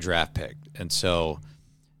for a high draft pick. And so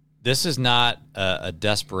this is not a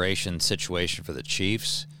desperation situation for the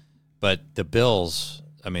Chiefs, but the Bills,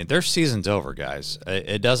 I mean, their season's over, guys.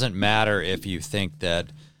 It doesn't matter if you think that,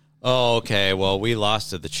 oh, okay, well, we lost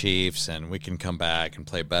to the Chiefs and we can come back and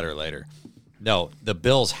play better later. No, the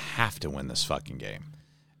Bills have to win this fucking game.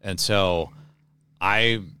 And so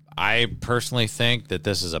I personally think that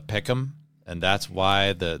this is a pick'em, and that's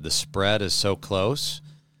why the spread is so close.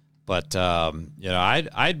 But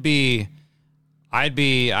I'd be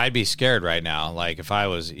scared right now, like if I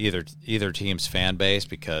was either team's fan base,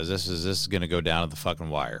 because this is going to go down to the fucking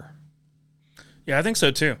wire. Yeah, I think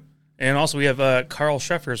so too. And also we have Carl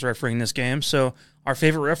Sheffers refereeing this game, so our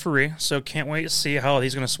favorite referee. So can't wait to see how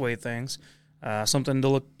he's going to sway things. Something to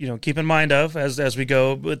look, keep in mind of as we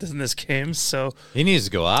go in this game. So he needs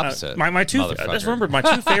to go opposite. My two, I just remembered my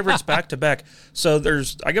 2 favorites back to back. So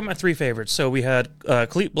I got my 3 favorites. So we had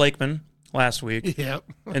Clete Blakeman last week, yep,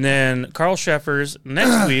 and then Carl Sheffers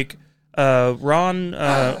next week. Ron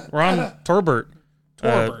Torbert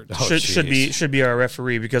should be our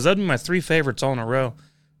referee, because that'd be my 3 favorites all in a row.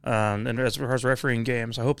 And as far as refereeing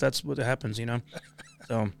games, I hope that's what happens.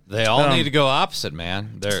 So they all need to go opposite,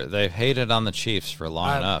 man. They've hated on the Chiefs for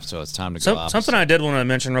long enough, so it's time to go opposite. Something I did want to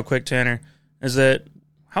mention real quick, Tanner, is that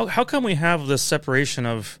how come we have this separation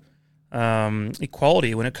of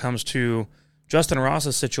equality when it comes to Justin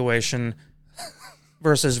Ross's situation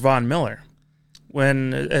versus Von Miller?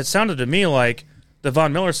 When it sounded to me like the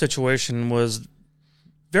Von Miller situation was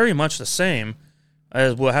very much the same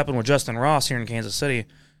as what happened with Justin Ross here in Kansas City.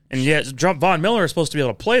 And yet Von Miller is supposed to be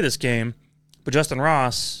able to play this game, but Justin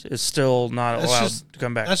Ross is still not allowed to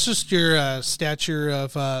come back. That's just your stature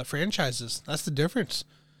of franchises. That's the difference.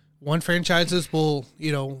 One franchises will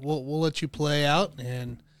let you play out,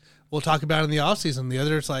 and we'll talk about it in the offseason. The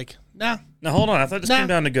other is like, nah. Now, hold on. I thought this came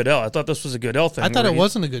down to Goodell. I thought this was a Goodell thing. I thought it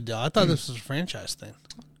wasn't a Goodell. I thought this was a franchise thing.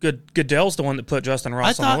 Goodell's the one that put Justin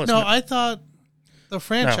Ross on the list. No, I thought the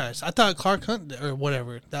franchise. No. I thought Clark Hunt or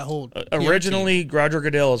whatever, that whole originally team. Roger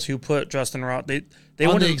Goodell is who put Justin Ross. They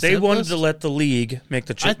wanted to let the league make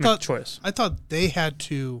the choice. I thought they had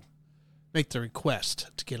to make the request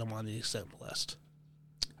to get him on the exempt list.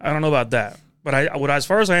 I don't know about that, but as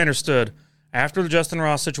far as I understood, after the Justin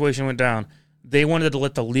Ross situation went down, they wanted to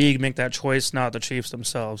let the league make that choice, not the Chiefs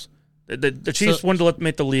themselves. The Chiefs wanted to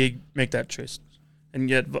make the league make that choice, and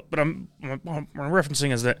yet, but I'm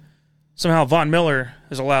referencing is that somehow Von Miller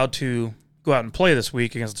is allowed to go out and play this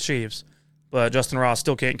week against the Chiefs, but Justin Ross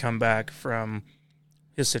still can't come back from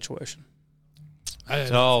his situation.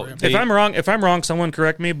 If I'm wrong, someone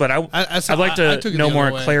correct me. But I'd like to know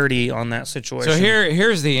more clarity on that situation. So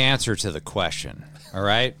here's the answer to the question. All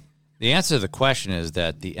right, the answer to the question is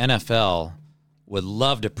that the NFL would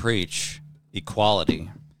love to preach equality.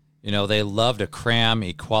 They love to cram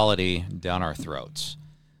equality down our throats,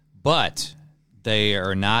 but they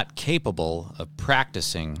are not capable of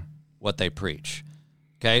practicing what they preach.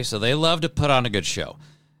 Okay, so they love to put on a good show.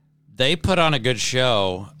 They put on a good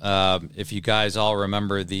show. If you guys all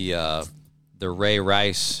remember the Ray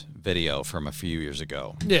Rice video from a few years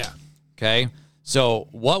ago. Yeah. Okay, so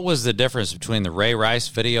what was the difference between the Ray Rice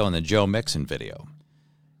video and the Joe Mixon video?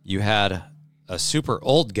 You had a super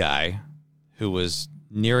old guy who was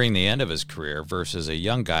nearing the end of his career versus a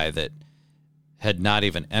young guy that had not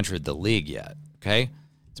even entered the league yet. Okay,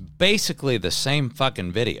 it's basically the same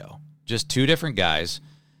fucking video, just 2 different guys.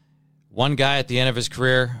 One guy at the end of his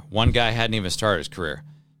career, one guy hadn't even started his career.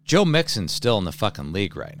 Joe Mixon's still in the fucking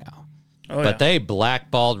league right now. but they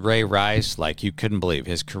blackballed Ray Rice like you couldn't believe.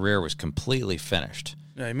 His career was completely finished.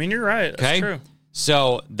 I mean, you're right. That's true.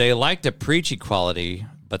 So they like to preach equality,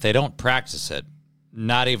 but they don't practice it,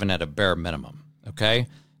 not even at a bare minimum. Okay?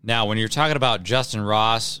 Now, when you're talking about Justin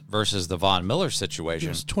Ross versus the Von Miller situation. He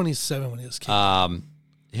was 27 when he was killed.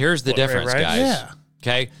 Here's the difference, guys. Yeah.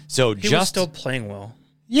 Okay? So he was still playing well.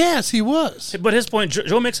 Yes, he was. But his point,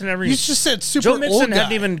 Joe Mixon never. You just said super Joe Mixon old guy.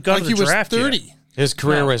 hadn't even gone to the draft he was 30. yet. His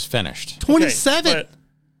career was finished. 27. Okay,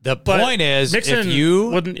 The point is, Mixon if you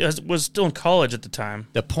was still in college at the time.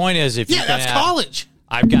 the point is, if you can that's college.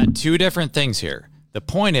 I've got two different things here. The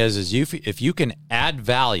point is if you can add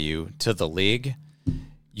value to the league,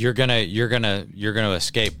 you're gonna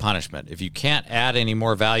escape punishment. If you can't add any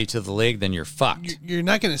more value to the league, then you're fucked. You're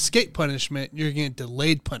not going to escape punishment. You're going to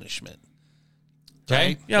delayed punishment. Okay.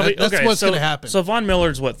 Right? Yeah, that's what's going to happen. So Von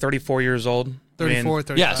Miller's what, 34 years old? 34,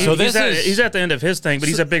 35. Yeah, so he's at the end of his thing, but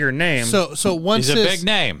he's a bigger name. So once he's a big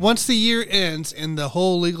name. Once the year ends and the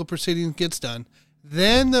whole legal proceeding gets done,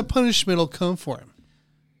 then the punishment will come for him.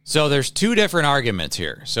 So there's two different arguments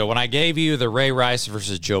here. So when I gave you the Ray Rice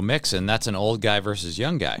versus Joe Mixon, that's an old guy versus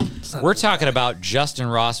young guy. We're talking about Justin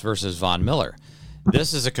Ross versus Von Miller.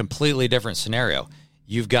 This is a completely different scenario.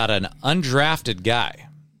 You've got an undrafted guy,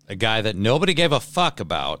 a guy that nobody gave a fuck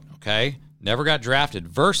about, okay? Never got drafted,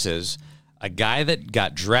 versus a guy that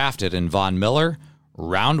got drafted in Von Miller,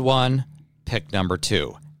 round 1, pick number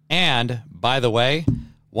 2. And, by the way,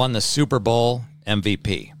 won the Super Bowl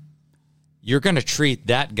MVP. You're going to treat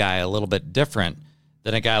that guy a little bit different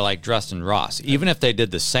than a guy like Justin Ross. Even if they did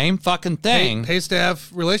the same fucking thing. Pays to have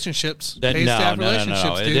relationships. No.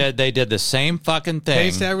 They did the same fucking thing.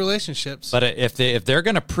 Pays to have relationships. But if they're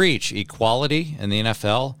going to preach equality in the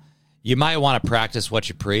NFL, you might want to practice what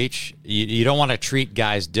you preach. You don't want to treat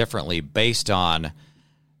guys differently based on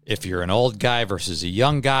if you're an old guy versus a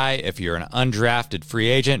young guy, if you're an undrafted free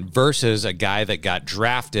agent versus a guy that got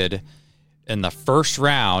drafted in the first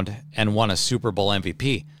round and won a Super Bowl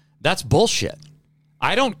MVP. That's bullshit.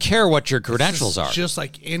 I don't care what your credentials are. Just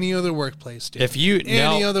like any other workplace, dude.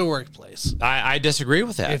 Other workplace. I disagree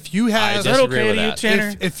with that. If you have, is that okay to you,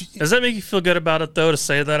 Tanner? Does that make you feel good about it though to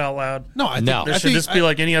say that out loud? No, I think there should just be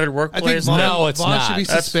like any other workplace. No, it's Vaughn not. should be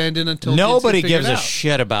suspended until nobody gives a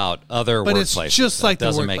shit about other but workplaces. It's just like the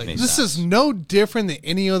doesn't workplace. Make any this sense. is no different than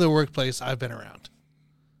any other workplace I've been around.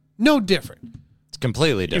 No different. It's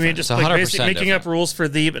completely different. You mean just it's like 100% basically making different. up rules for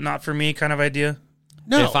thee but not for me kind of idea?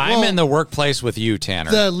 No, if I'm in the workplace with you,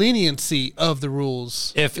 Tanner, the leniency of the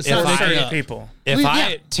rules. If people,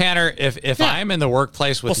 Tanner, if I'm in the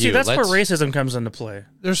workplace with you, that's where racism comes into play.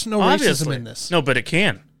 There's no racism in this. No, but it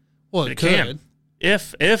can. Well, it can.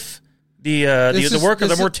 If the worker,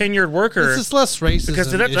 the more tenured worker, this is less racism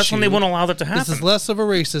because that's when they won't allow that to happen. This is less of a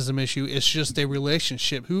racism issue. It's just a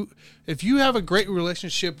relationship. If you have a great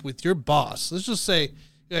relationship with your boss, let's just say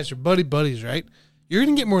you guys are buddies, right? You're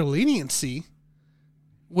gonna get more leniency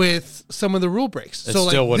with some of the rule breaks. It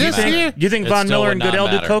still wouldn't matter. You think Von Miller and Goodell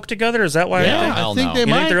do coke together? Is that why? I think they You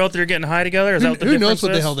might. think they're out there getting high together? Is that what the who knows difference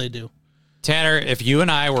what the is? hell they do? Tanner, if you and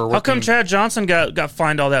I were working, how come Chad Johnson got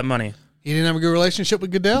fined all that money? He didn't have a good relationship with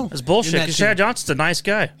Goodell. That's bullshit. Because Chad Johnson's a nice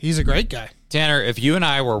guy. He's a great guy. Tanner, if you and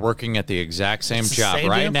I were working at the exact same job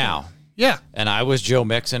right now, yeah, and I was Joe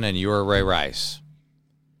Mixon and you were Ray Rice,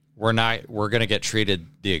 we're going to get treated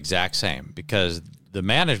the exact same because the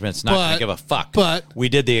management's not going to give a fuck. But we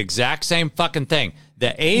did the exact same fucking thing.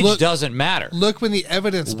 The age doesn't matter. Look when the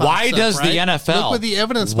evidence pops Why up, does right? the NFL? Look when the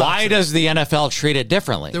evidence Why pops does the NFL treat it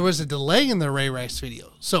differently? There was a delay in the Ray Rice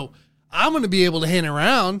video. So I'm going to be able to hang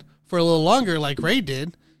around for a little longer like Ray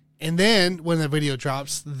did. And then when the video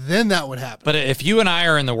drops, then that would happen. But if you and I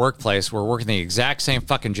are in the workplace, we're working the exact same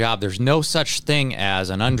fucking job, there's no such thing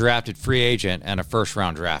as an undrafted free agent and a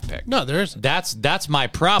first-round draft pick. No, there isn't. That's my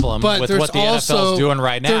problem with there's what the NFL is doing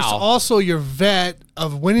right now. There's also your vet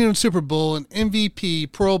of winning a Super Bowl, an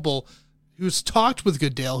MVP, Pro Bowl, who's talked with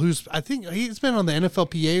Goodell, I think he's been on the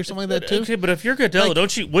NFLPA or something like that too. Okay, but if you're Goodell,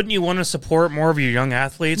 wouldn't you want to support more of your young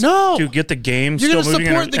athletes? No, to get the game you're still moving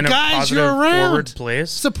in the a guys positive you're around. forward place.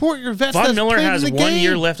 Support your vets. Von Miller has 1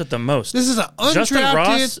 year game. left at the most. This is an undrafted. Justin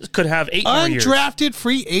Ross could have 8 more years. Undrafted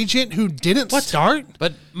free agent who didn't start.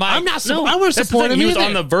 But I'm not. I would support him. He was either.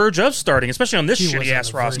 on the verge of starting, especially on this shitty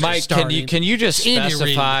ass roster. Mike, can you just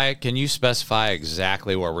specify? Can you specify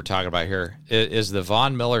exactly what we're talking about here? Is the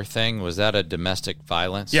Von Miller thing, was that a domestic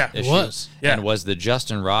violence? Yeah, issue? It was. Yeah. And was the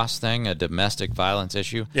Justin Ross thing a domestic violence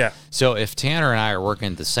issue? Yeah. So if Tanner and I are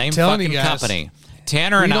working at the same fucking company,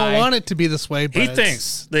 Tanner We and don't I want it to be this way. But He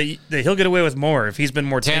thinks that he'll get away with more if he's been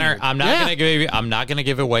more Tanner, tenured. I'm not going to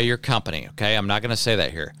give away your company, okay? I'm not going to say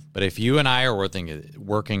that here. But if you and I are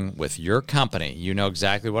working with your company, you know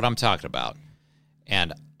exactly what I'm talking about.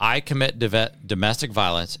 And I commit domestic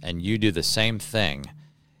violence and you do the same thing.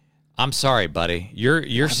 I'm sorry, buddy.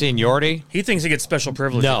 Your seniority. He thinks he gets special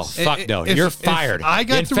privileges. No, fuck no. You're fired. I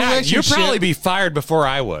got In the fact, relationship- you'd probably be fired before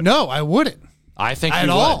I would. No, I wouldn't. I think At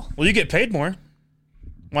you all. would. Well, you get paid more.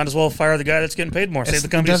 Might as well fire the guy that's getting paid more. Save the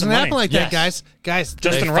It company doesn't some money. happen like that, Yes. guys.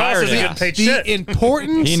 Justin They Ross fired isn't him. getting paid The shit.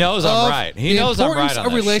 importance He knows I'm of- right. He the knows I'm importance right on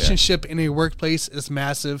of this relationship in a workplace is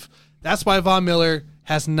massive. That's why Von Miller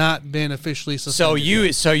has not been officially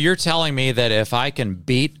suspended. So you're telling me that if I can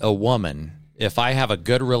beat a woman, if I have a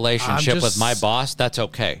good relationship with my boss, that's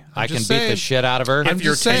okay. I can just beat the saying. shit out of her. If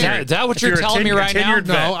you're Is that what if you're you're a telling me tenured- right now? tenured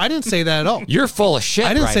No, vet. I didn't say that at all. You're full of shit I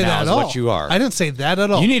didn't right say now that is at all. what you are. I didn't say that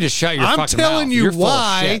at all. You need to shut your I'm fucking telling mouth. you You're full of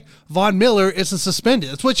why shit. Von Miller isn't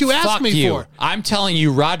suspended. That's what you asked Fuck me you. for. I'm telling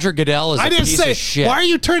you, Roger Goodell is I a didn't piece say. of shit. Why are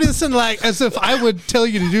you turning this in like as if I would tell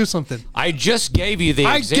you to do something? I just gave you the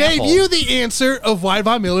I example. gave you the answer of why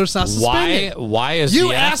Von Miller's not suspended. Why is You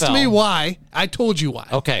the asked NFL me why. I told you why.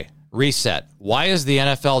 Okay, reset. Why is the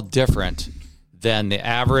NFL different than the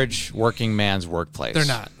average working man's workplace? They're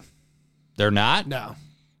not. They're not? No.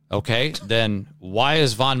 Okay, then why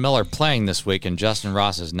is Von Miller playing this week and Justin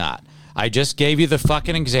Ross is not? I just gave you the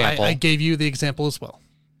fucking example. I gave you the example as well.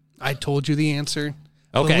 I told you the answer.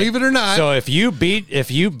 Okay. Believe it or not, So if you beat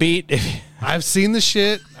I've seen the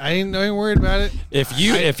shit. I ain't worried about it. if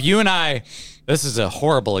you and I, this is a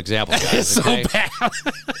horrible example, guys. So Okay? bad.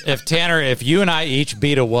 if you and I each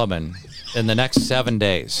beat a woman in the next 7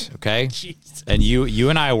 days, okay? Jesus. And you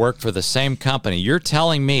and I work for the same company, you're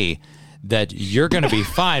telling me that you're going to be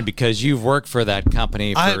fine because you've worked for that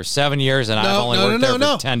company for 7 years and I've only worked there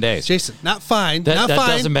for 10 days. Jason, not fine. That not fine.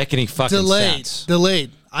 doesn't make any fucking sense.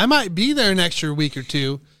 Delayed. I might be there an extra week or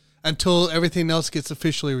two until everything else gets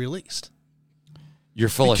officially released. You're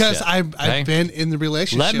full Because of shit. I've been in the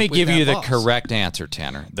relationship. Let me with give that you the boss. correct answer,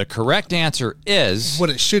 Tanner. The correct answer is What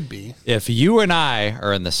it should be. if you and I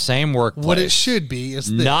are in the same workplace. What it should be is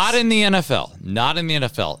this. Not in the NFL. Not in the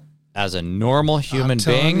NFL. As a normal human I'm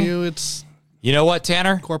telling being. you, it's You know what,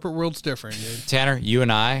 Tanner? corporate world's different, dude. Tanner, you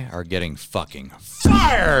and I are getting fucking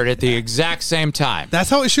fired at the exact same time. That's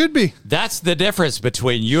how it should be. That's the difference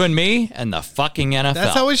between you and me and the fucking NFL.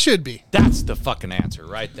 That's how it should be. That's the fucking answer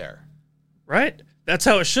right there. Right? That's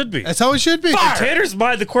how it should be. That's how it should be. In Tanner's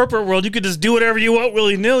by the corporate world, you could just do whatever you want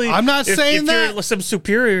willy-nilly. I'm not saying if that. You're some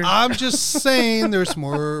superior. I'm just saying there's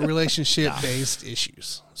more relationship-based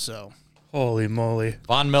issues. So Holy moly.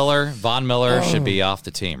 Von Miller should be off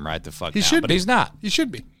the team right the fuck he now. should, But be. he's not. He should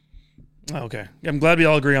be. Okay. I'm glad we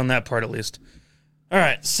all agree on that part at least. All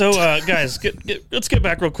right. So, guys, let's get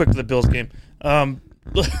back real quick to the Bills game.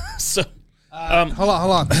 So, Hold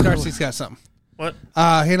on. Starcy's got something. what?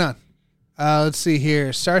 Hang on. Let's see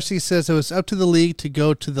here. Starcy says it was up to the league to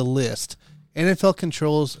go to the list. NFL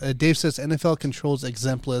controls. Dave says NFL controls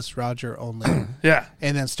exempt list. Roger only. Yeah.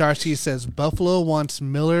 And then Starcy says Buffalo wants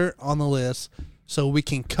Miller on the list so we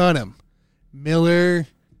can cut him. Miller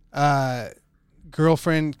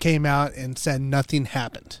girlfriend came out and said nothing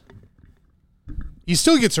happened. He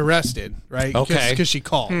still gets arrested, right? Okay. Because she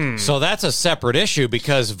called. So that's a separate issue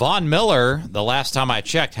because Von Miller, the last time I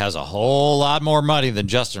checked, has a whole lot more money than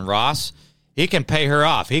Justin Ross. He can pay her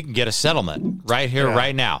off. He can get a settlement right here,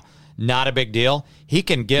 right now. Not a big deal. He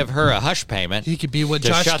can give her a hush payment. He could be what to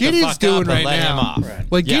Josh shut the Giddey's fuck doing up and right let him now. off. Right.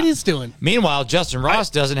 What Yeah. Giddey's doing. Meanwhile, Justin Ross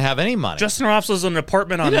doesn't have any money. Justin Ross was in an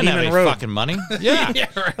apartment he on doesn't have Neiman any Road. fucking money. Yeah.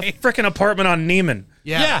 Freaking apartment on Neiman.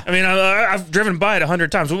 Yeah. I mean, I've driven by it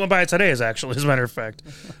 100 times. We went by it today, as a matter of fact.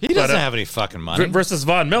 He doesn't have any fucking money. Versus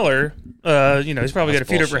Von Miller, he's probably got a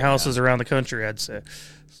few bullshit, different houses around the country, I'd say.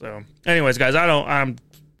 So, anyways, guys, I'm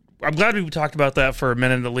glad we talked about that for a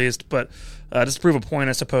minute at least, but just to prove a point,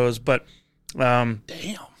 I suppose. But Damn.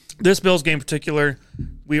 this Bills game in particular,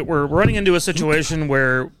 we're running into a situation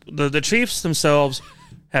where the Chiefs themselves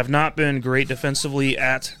have not been great defensively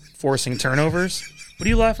at forcing turnovers. What are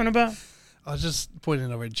you laughing about? I was just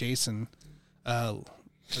pointing over at Jason. I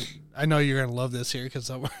know you're going to love this here because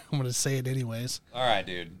I'm going to say it anyways. All right,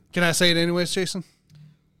 dude. Can I say it anyways, Jason?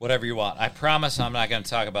 Whatever you want. I promise I'm not going to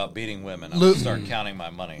talk about beating women. I'm going to start counting my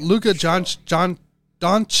money. Luka Doncic.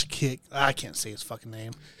 I can't say his fucking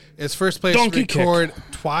name. Is first place Donkey to record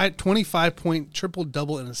 25-point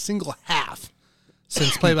triple-double in a single half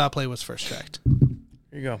since play-by-play was first tracked.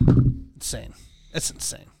 Here you go. Insane. That's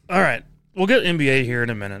insane. All right. We'll get NBA here in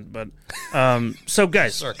a minute. But so,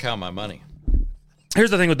 guys, Start counting my money.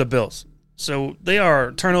 here's the thing with the Bills. So they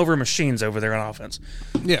are turnover machines over there on offense.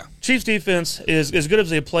 Yeah. Chiefs defense is as good as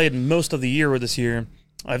they played most of the year this year.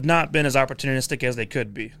 I've not been as opportunistic as they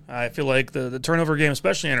could be. I feel like the turnover game,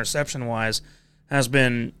 especially interception-wise, has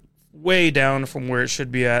been way down from where it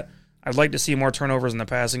should be at. I'd like to see more turnovers in the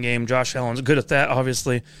passing game. Josh Allen's good at that,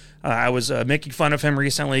 obviously. I was making fun of him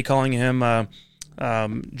recently, calling him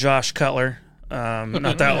Josh Cutler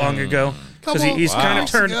not that long ago. Because he's kind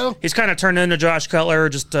of turned into Josh Cutler,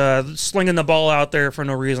 just slinging the ball out there for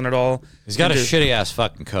no reason at all. He's got a shitty-ass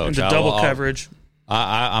fucking coach. Into double coverage.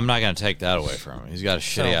 I'm not going to take that away from him. He's got a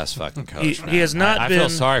shitty-ass fucking coach. He has not been... I feel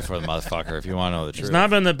sorry for the motherfucker, if you want to know the truth. He's not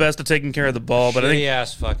been the best at taking care of the ball, but I think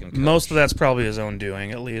shitty-ass fucking coach. Most of that's probably his own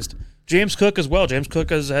doing, at least. James Cook as well. James Cook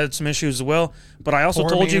has had some issues as well. But I also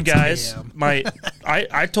told you guys,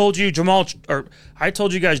 I told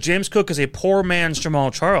you guys James Cook is a poor man's Jamal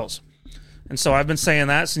Charles. And so I've been saying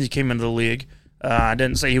that since he came into the league. I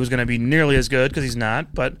didn't say he was going to be nearly as good because he's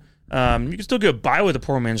not, but you can still get by with a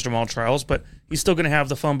poor man's Jamal Charles, but he's still going to have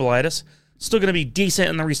the fumbleitis, still going to be decent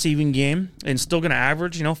in the receiving game, and still going to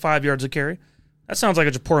average, 5 yards a carry. That sounds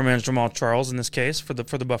like a poor man's Jamal Charles in this case for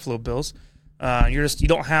the Buffalo Bills. You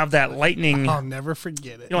don't have that lightning. I'll never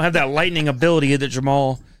forget it. You don't have that lightning ability that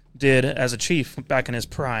Jamal did as a Chief back in his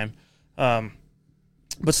prime.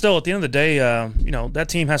 But still, at the end of the day, that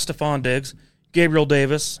team has Stephon Diggs, Gabriel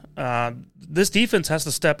Davis. This defense has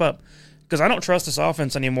to step up because I don't trust this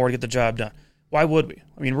offense anymore to get the job done. Why would we?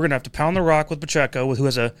 I mean, we're going to have to pound the rock with Pacheco, who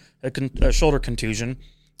has a shoulder contusion.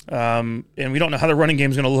 And we don't know how the running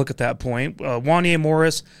game is going to look at that point. Wanye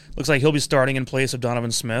Morris looks like he'll be starting in place of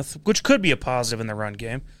Donovan Smith, which could be a positive in the run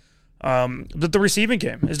game. But the receiving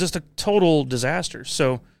game is just a total disaster.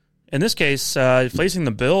 So in this case, facing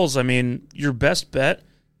the Bills, I mean, your best bet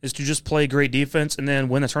is to just play great defense and then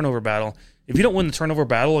win the turnover battle. If you don't win the turnover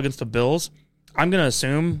battle against the Bills, I'm going to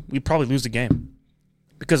assume we probably lose the game.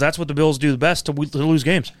 Because that's what the Bills do the best to lose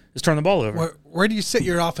games, is turn the ball over. Where do you set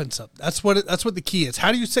your offense up? That's what the key is.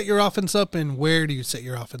 How do you set your offense up, and where do you set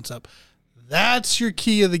your offense up? That's your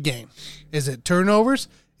key of the game. Is it turnovers?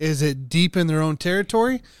 Is it deep in their own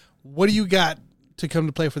territory? What do you got to come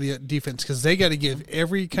to play for the defense? Because they got to give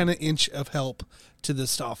every kind of inch of help to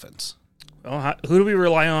this offense. Well, who do we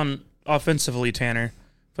rely on offensively, Tanner,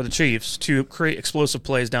 for the Chiefs to create explosive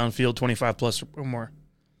plays downfield, 25-plus or more?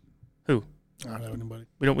 Who? I don't have anybody.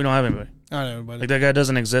 We don't have anybody. I don't have anybody. Like, that guy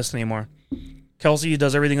doesn't exist anymore. Kelsey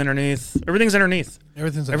does everything underneath. Everything's underneath.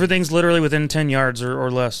 Everything's literally within 10 yards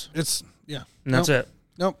or less. Yeah. And that's it.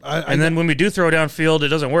 Nope. Then when we do throw downfield, it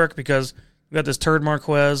doesn't work because we got this turd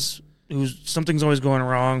Marquez who's something's always going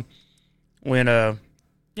wrong.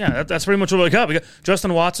 That's pretty much what we got. We got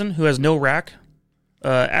Justin Watson, who has no rack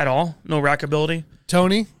at all, no rack ability.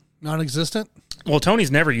 Tony, non-existent. Well,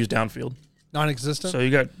 Tony's never used downfield. Non-existent. So you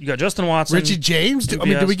got Justin Watson, Richie James. Do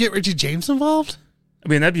we get Richie James involved? I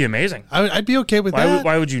mean, that'd be amazing. I'd be okay with that.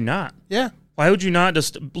 Why would you not? Yeah. Why would you not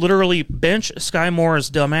just literally bench Sky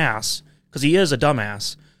Moore's dumbass, because he is a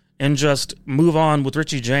dumbass, and just move on with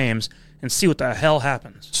Richie James and see what the hell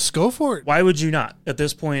happens? Just go for it. Why would you not at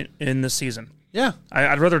this point in this season? Yeah.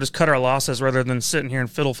 I'd rather just cut our losses rather than sitting here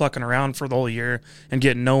and fiddle fucking around for the whole year and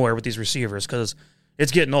getting nowhere with these receivers because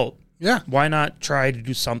it's getting old. Yeah. Why not try to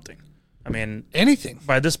do something? I mean, anything.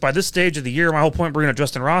 By this stage of the year, my whole point bringing up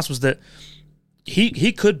Justin Ross was that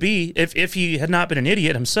he could be, if he had not been an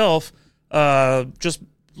idiot himself, just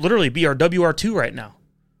literally be our WR2 right now,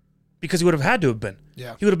 because he would have had to have been.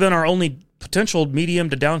 Yeah, he would have been our only potential medium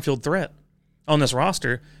to downfield threat on this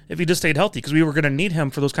roster if he just stayed healthy, because we were going to need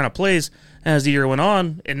him for those kind of plays as the year went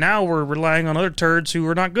on, and now we're relying on other turds who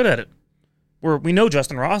are not good at it. We know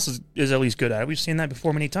Justin Ross is at least good at it. We've seen that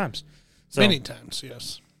before many times. Many times,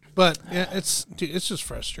 yes. But yeah, it's just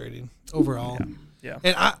frustrating overall. Yeah.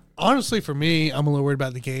 And honestly, for me, I'm a little worried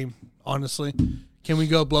about the game. Honestly, can we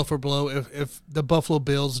go blow for blow if the Buffalo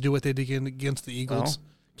Bills do what they did against the Eagles?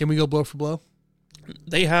 Can we go blow for blow?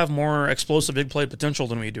 They have more explosive big play potential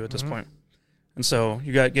than we do at this point. And so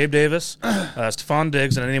you got Gabe Davis, Stephon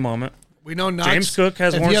Diggs at any moment. We know Knox. James Cook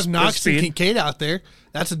has more speed. If you have Knox and Kincaid out there,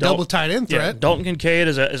 that's a double tight end threat. Yeah, Dalton Kincaid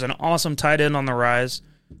is an awesome tight end on the rise.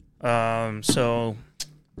 So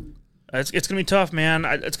it's going to be tough, man.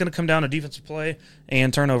 It's going to come down to defensive play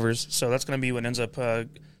and turnovers. So that's going to be what ends up,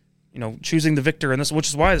 choosing the victor in this, which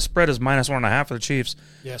is why the spread is -1.5 for the Chiefs.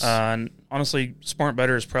 Yes. And honestly, smart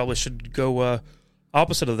bettors probably should go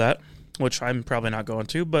opposite of that, which I'm probably not going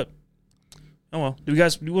to. But oh well. Do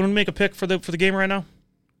you want to make a pick for the game right now?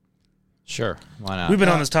 Sure. Why not? We've been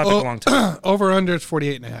on this topic a long time. Over under is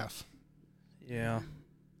 48.5. Yeah.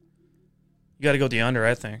 You got to go with the under,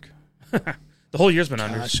 I think. The whole year's been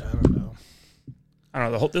under. Gosh, I don't know. I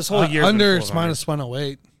don't know. This whole year. Under is minus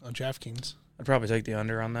 108 on DraftKings. I'd probably take the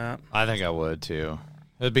under on that. I think I would too.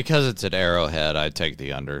 Because it's at Arrowhead, I'd take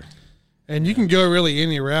the under. And you can go really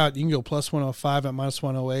any route. You can go plus 105 at minus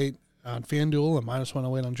 108 on FanDuel and minus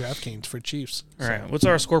 108 on DraftKings for Chiefs. All right. What's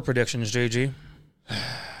our score predictions, JG?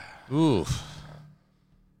 Ooh.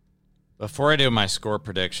 Before I do my score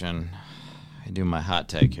prediction, I do my hot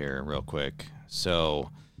take here real quick.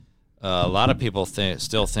 So a lot of people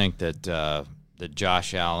still think that that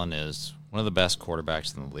Josh Allen is one of the best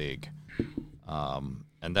quarterbacks in the league.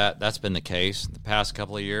 And that's been the case the past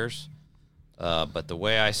couple of years. But the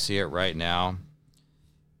way I see it right now,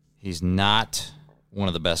 he's not one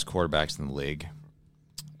of the best quarterbacks in the league.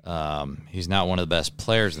 He's not one of the best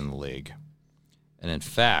players in the league. And in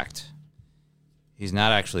fact, he's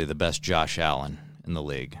not actually the best Josh Allen in the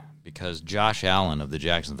league, because Josh Allen of the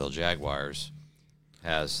Jacksonville Jaguars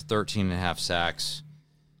has 13.5 sacks,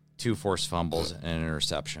 2 forced fumbles, and an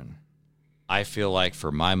interception. I feel like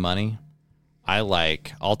for my money,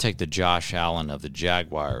 I'll take the Josh Allen of the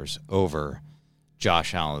Jaguars over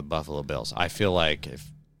Josh Allen of the Buffalo Bills. I feel like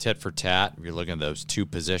if tit for tat, if you're looking at those two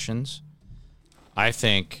positions, I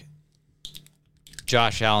think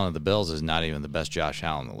Josh Allen of the Bills is not even the best Josh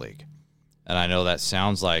Allen in the league. And I know that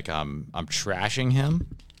sounds like I'm trashing him,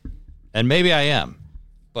 and maybe I am.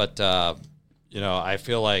 But, I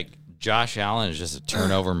feel like Josh Allen is just a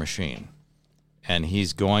turnover machine. And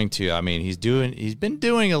he's going to, he's been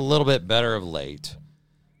doing a little bit better of late.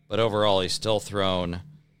 But overall, he's still thrown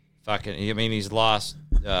he's lost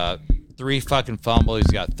 3 fucking fumbles.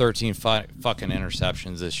 He's got 13 fucking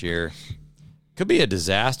interceptions this year. Could be a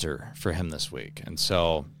disaster for him this week. And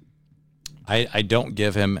so I don't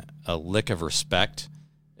give him a lick of respect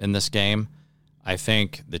in this game. I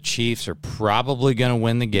think the Chiefs are probably going to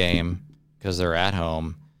win the game because they're at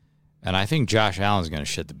home. And I think Josh Allen's going to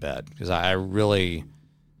shit the bed because I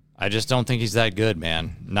just don't think he's that good,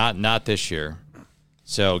 man. Not this year.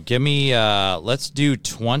 So give me, let's do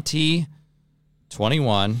 20-21.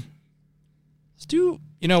 You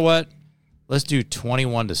know what? Let's do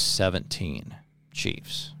 21-17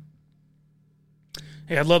 Chiefs.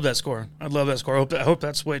 Hey, I'd love that score. I hope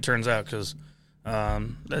that's the way it turns out, because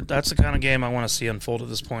that's the kind of game I want to see unfold at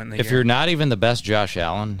this point in the year. If you're not even the best Josh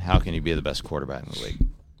Allen, how can you be the best quarterback in the league?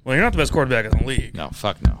 Well, you're not the best quarterback in the league. No,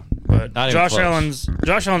 fuck no. But not Josh Allen's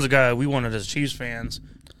a guy we wanted as Chiefs fans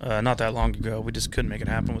not that long ago. We just couldn't make it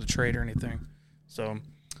happen with a trade or anything. So,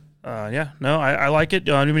 I like it.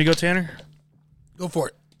 You need me to go, Tanner? Go for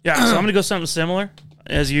it. Yeah, so I'm going to go something similar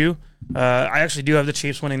as you. I actually do have the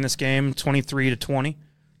Chiefs winning this game 23-20.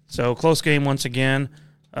 So close game once again.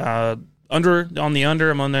 Under on the under.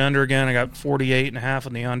 I'm on the under again. I got 48.5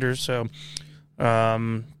 on the under. So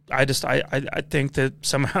I think that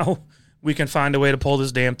somehow we can find a way to pull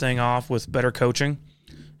this damn thing off with better coaching.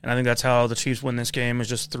 And I think that's how the Chiefs win this game, is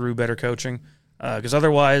just through better coaching. Because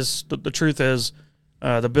otherwise, the truth is,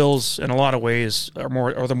 the Bills in a lot of ways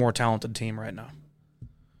are the more talented team right now.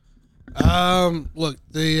 Look,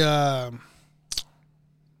 this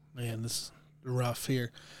is rough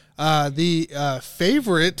here. The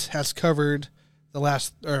favorite has covered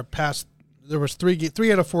past. There was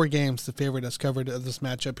three out of 4 games the favorite has covered of this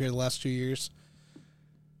matchup here the last 2 years.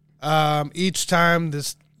 Each time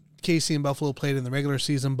this KC and Buffalo played in the regular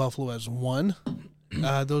season, Buffalo has won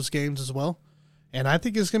those games as well. And I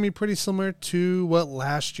think it's going to be pretty similar to what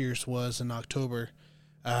last year's was in October.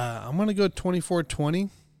 I'm going to go 24-20.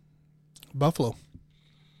 Buffalo.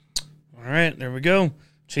 All right, there we go.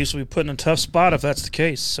 Chiefs will be put in a tough spot if that's the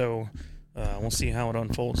case. So we'll see how it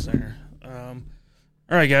unfolds there.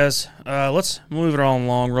 All right, guys. Let's move it all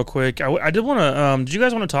along real quick. I did want to. Did you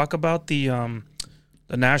guys want to talk about the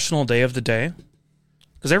National Day of the Day?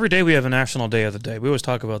 Because every day we have a National Day of the Day. We always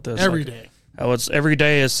talk about this every day. How every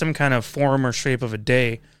day is some kind of form or shape of a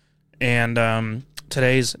day, and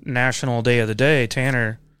today's National Day of the Day,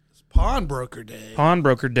 Tanner. It's Pawnbroker Day.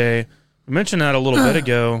 Pawnbroker Day. We mentioned that a little bit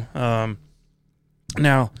ago.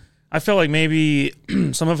 Now, I feel like maybe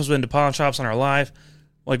some of us have been to pawn shops in our life.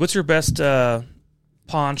 Like, what's your best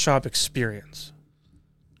pawn shop experience?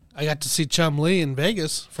 I got to see Chum Lee in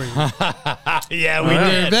Vegas for you. Yeah, we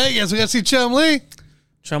did. did. In Vegas, we got to see Chum Lee.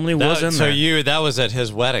 Chum Lee was in there. That was at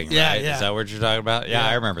his wedding, yeah, right? Yeah. Is that what you're talking about? Yeah,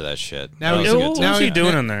 I remember that shit. Now what's he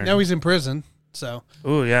doing in there? Now he's in prison. So,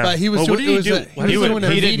 oh yeah, but he was. What did he do?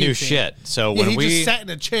 He didn't do shit. So when he just sat in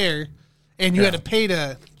a chair, and you had to pay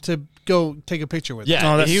to go take a picture with him.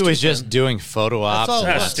 Yeah, he was just doing photo ops.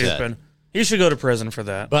 That's stupid. He should go to prison for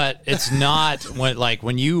that. But it's not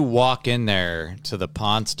when you walk in there to the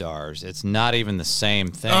Pawn Stars, it's not even the same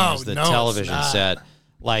thing as the television set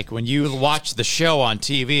like when you watch the show on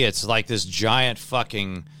TV, it's like this giant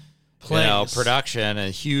fucking production, a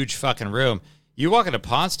huge fucking room. You walk into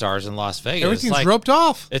Pawn Stars in Las Vegas, everything's like, roped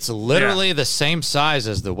off. It's literally the same size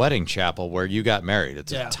as the wedding chapel where you got married.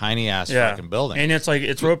 It's a tiny ass fucking building, and it's like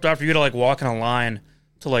it's roped off for you to like walk in a line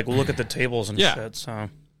to like look at the tables and shit.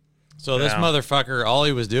 So this motherfucker, all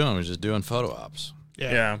he was doing was just doing photo ops.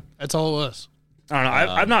 Yeah, that's all it was. I don't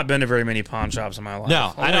know. I've not been to very many pawn shops in my life.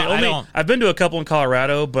 No, I don't. I've been to a couple in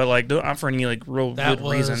Colorado, but like not for any like real good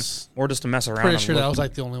reason, or just to mess around. Pretty sure that was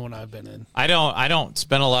like the only one I've been in. I don't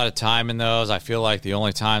spend a lot of time in those. I feel like the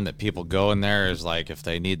only time that people go in there is like if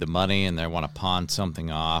they need the money and they want to pawn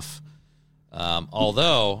something off.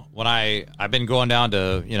 Although when I've been going down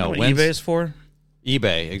to what eBay's for?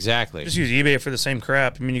 eBay, exactly. Just use eBay for the same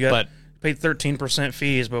crap. I mean, you got paid 13%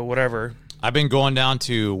 fees, but whatever. I've been going down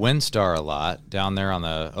to WinStar a lot down there on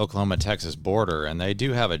the Oklahoma-Texas border, and they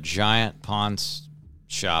do have a giant pawn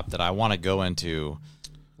shop that I want to go into.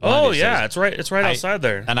 Oh yeah, it's right outside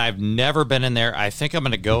there. And I've never been in there. I think I'm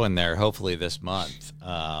going to go in there hopefully this month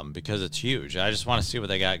because it's huge. I just want to see what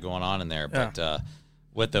they got going on in there. Yeah. But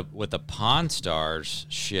with the Pawn Stars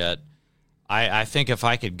shit, I think if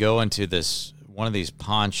I could go into one of these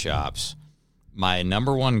pawn shops, my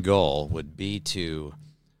number one goal would be to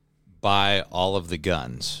buy all of the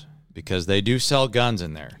guns because they do sell guns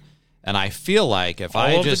in there, and I feel like if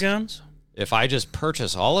I just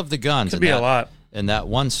purchase all of the guns, in that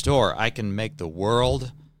one store, I can make the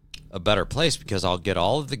world a better place because I'll get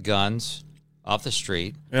all of the guns off the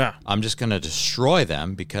street. Yeah, I'm just going to destroy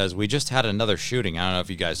them because we just had another shooting. I don't know if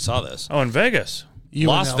you guys saw this. Oh, in Vegas,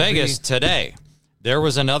 Las Vegas today, there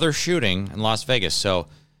was another shooting in Las Vegas. So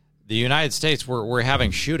the United States, we're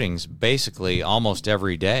having shootings basically almost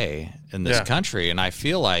every day in this country, and I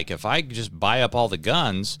feel like if I just buy up all the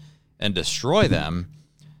guns and destroy them,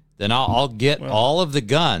 then I'll get all of the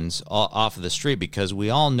guns off of the street because we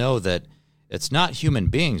all know that it's not human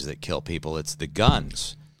beings that kill people, it's the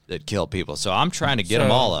guns that kill people. So I'm trying to get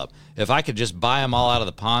them all up. If I could just buy them all out of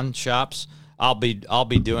the pawn shops, I'll be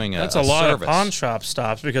doing that's a lot service. of pawn shop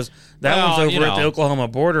stops because that one's over at the Oklahoma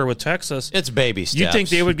border with Texas. It's baby steps. You think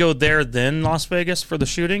they would go there then Las Vegas for the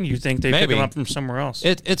shooting? You think they pick them up from somewhere else?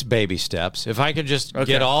 It's baby steps. If I could just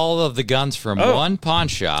get all of the guns from one pawn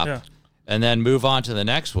shop and then move on to the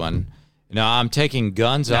next one, I'm taking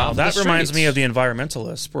guns off the streets. That reminds me of the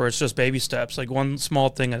environmentalists where it's just baby steps, like one small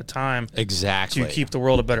thing at a time. Exactly. To keep the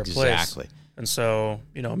world a better place. Exactly. And so,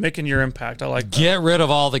 making your impact, I like that. Get rid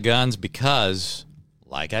of all the guns because,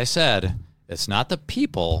 like I said, it's not the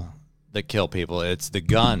people that kill people, it's the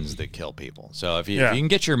guns that kill people. So if you can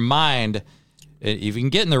get your mind, if you can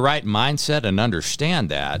get in the right mindset and understand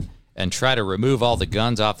that and try to remove all the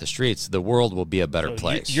guns off the streets, the world will be a better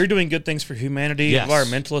place. You're doing good things for humanity. Yes.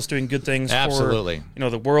 Environmentalists doing good things for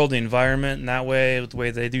the world, the environment, and that way, with the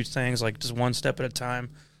way they do things, like just one step at a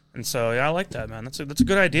time. And so, I like that, man. That's a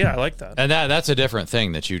good idea. I like that. And that's a different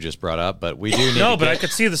thing that you just brought up, but we do need I could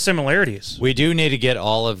see the similarities. We do need to get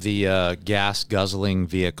all of the gas guzzling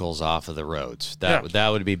vehicles off of the roads. That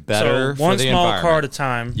would be better for the environment. One small car at a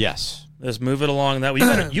time. Yes. Let's move it along that way.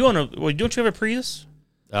 Don't you have a Prius?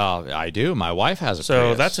 Oh, I do. My wife has a Prius.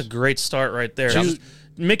 So that's a great start right there.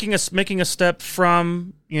 Making a step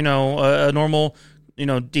from, a normal,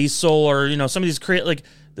 diesel or, some of these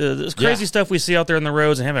this crazy stuff we see out there on the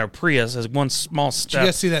roads, and having a Prius as one small step. Did you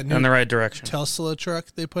guys see that new in the right direction? Tesla truck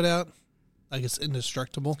they put out? Like it's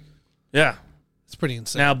indestructible. Yeah. It's pretty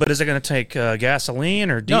insane. Now, but is it going to take gasoline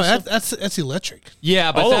or diesel? No, that's electric.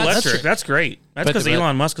 Yeah, but electric. That's great. That's because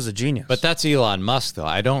Elon Musk is a genius. But that's Elon Musk, though.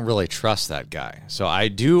 I don't really trust that guy. So I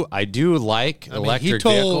do like electric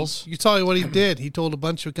vehicles. You saw what he did. He told a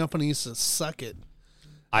bunch of companies to suck it.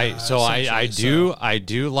 I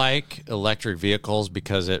do like electric vehicles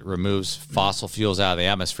because it removes fossil fuels out of the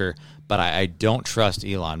atmosphere, but I don't trust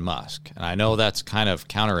Elon Musk. And I know that's kind of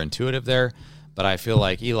counterintuitive there, but I feel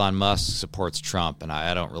like Elon Musk supports Trump, and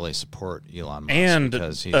I don't really support Elon Musk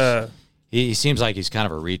because he seems like he's kind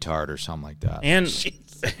of a retard or something like that. And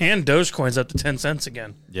Dogecoin's up to 10 cents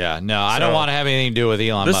again. Yeah, no, I don't want to have anything to do with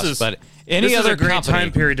Elon Musk, but any other great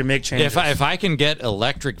time period to make changes. If I can get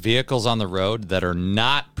electric vehicles on the road that are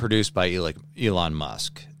not produced by Elon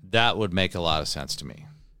Musk, that would make a lot of sense to me.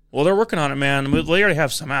 Well, they're working on it, man. They already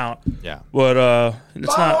have some out. Yeah. But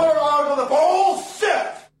it's not $500 worth of bullshit.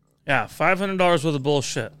 Yeah, $500 worth of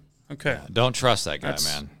bullshit. Okay. Yeah, don't trust that guy,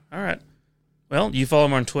 man. All right. Well, do you follow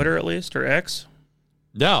him on Twitter at least, or X?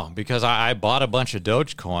 No, because I bought a bunch of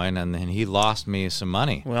Dogecoin and then he lost me some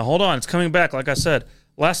money. Well, hold on. It's coming back. Like I said,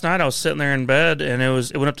 last night I was sitting there in bed and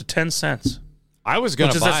it went up to 10 cents. I was going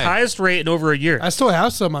which to is buy. its highest rate in over a year. I still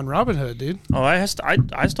have some on Robinhood, dude. Oh, I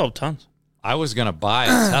still have tons. I was going to buy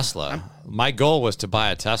a Tesla. My goal was to buy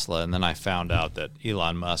a Tesla, and then I found out that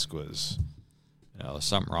Elon Musk was,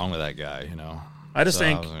 something wrong with that guy. I just So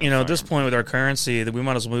think I was gonna at this point with our currency that we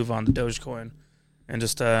might as well move on to Dogecoin and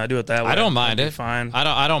just do it that way. I don't mind That'd be it. Fine.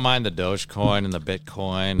 I don't mind the Dogecoin and the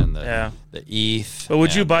Bitcoin and the ETH. But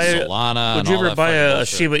would you and buy the a Solana? Would and you all ever that buy fucking a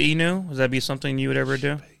bullshit? Shiba Inu? Would that be something you would ever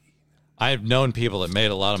do? I've known people that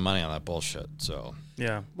made a lot of money on that bullshit. So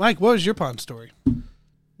Yeah. Mike, what was your pawn story?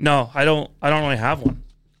 No, I don't really have one.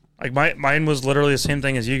 Like mine was literally the same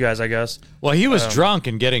thing as you guys, I guess. well, he was drunk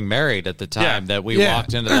and getting married at the time that we Yeah.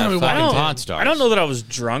 walked into that We fucking walked in. Pawn Stars. I don't know that I was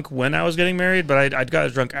drunk when I was getting married, but I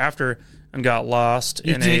got drunk after and got lost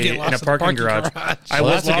in did get a lost at the parking garage. I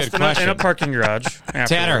Well, was that's a lost good in a question. parking garage.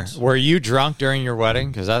 Tanner, afterwards. were you drunk during your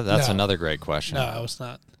wedding? Because that's No. another great question. No, I was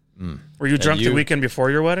not. Were you drunk the you- weekend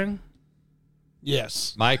before your wedding?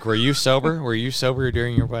 Yes. Mike, were you sober? Were you sober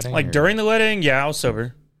during your wedding? Like or- during the wedding, yeah, I was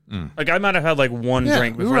sober. Like I might have had like one Yeah,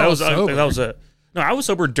 drink we before. were That all was sober. that was it. No, I was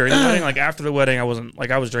sober during the wedding. Like after the wedding, I wasn't.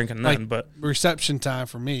 Like I was drinking then, Like but reception time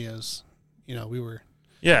for me is, we were.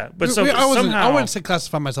 yeah. But I somehow, wouldn't say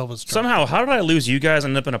classify myself as drunk. somehow, how did I lose you guys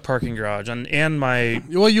and end up in a parking garage and my?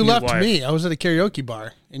 Well, you new left wife? me. I was at a karaoke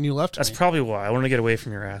bar, and you left That's me. probably why I wanted to get away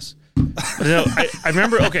from your ass. But no, I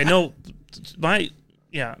remember. Okay, no, my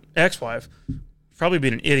ex-wife probably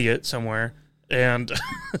being an idiot somewhere, and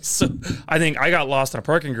so I think I got lost in a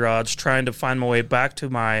parking garage trying to find my way back to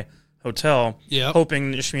my hotel, Yep.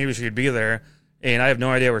 hoping that maybe she'd be there, and I have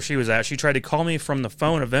no idea where she was at. She tried to call me from the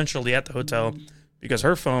phone eventually at the hotel because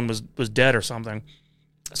her phone was dead or something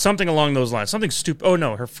along those lines, something stupid. Oh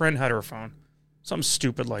no, her friend had her phone, something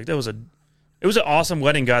stupid like that. It was an awesome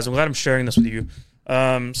wedding, guys. I'm glad I'm sharing this with you.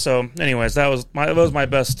 So, anyways, that was my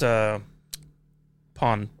best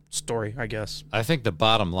pawn story, I guess. I think the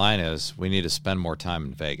bottom line is we need to spend more time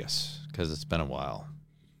in Vegas because it's been a while.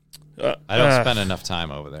 I don't spend enough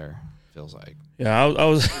time over there. Feels like. Yeah, I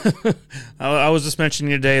was I was just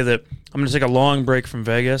mentioning today that I'm going to take a long break from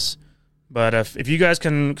Vegas. But if you guys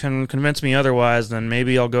can convince me otherwise, then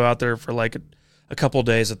maybe I'll go out there for like a couple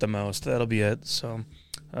days at the most. That'll be it. So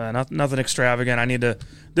nothing extravagant. I need to.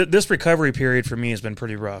 This recovery period for me has been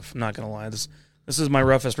pretty rough. I'm not going to lie. This is my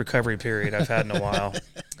roughest recovery period I've had in a while.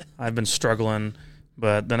 I've been struggling,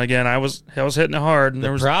 but then again, I was hitting it hard, and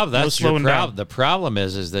there was no slowing down. The problem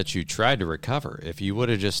is that you tried to recover. If you would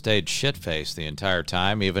have just stayed shit-faced the entire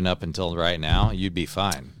time, even up until right now, you'd be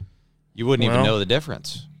fine. You wouldn't even know the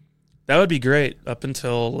difference. That would be great up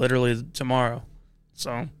until literally tomorrow.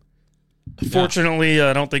 So, fortunately,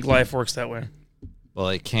 I don't think life works that way. Well,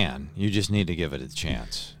 it can. You just need to give it a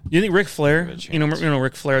chance. You think Ric Flair, Give it a you know chance.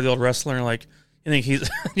 Ric Flair, the old wrestler, like, you think he's,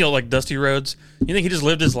 like Dusty Rhodes, you think he just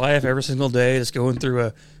lived his life every single day, just going through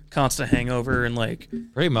a constant hangover and, like,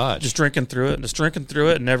 Pretty much. just drinking through it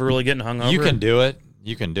and never really getting hungover? You can do it.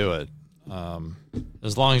 You can do it.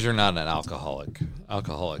 As long as you're not an alcoholic.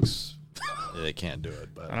 Alcoholics, they can't do it.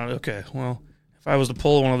 But Okay, well, if I was to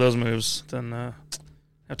pull one of those moves, then I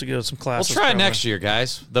have to go to some we'll classes. try it probably. next year,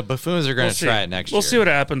 guys. The Buffoons are going to see. try it next year. We'll see what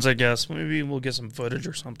happens, I guess. Maybe we'll get some footage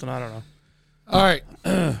or something. I don't know. All right.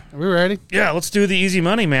 Are we ready? Yeah, let's do the easy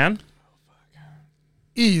money, man.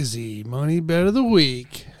 Easy money bet of the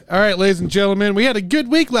week. All right, ladies and gentlemen, we had a good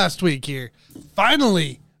week last week here.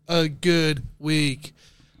 Finally, a good week.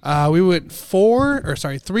 We went 3-1.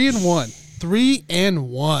 3-1.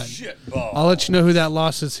 Shitball. I'll let you know who that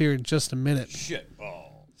loss is here in just a minute. Shitball.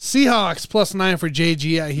 Seahawks +9 for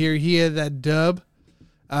JG out here. He had that dub.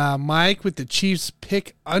 Mike with the Chiefs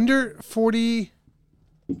pick under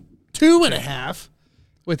 42.5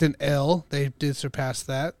 with an L. They did surpass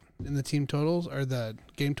that in the team totals or the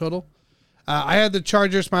game total. I had the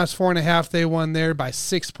Chargers -4.5. They won there by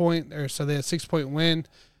 6 point, or so they had a 6 point win.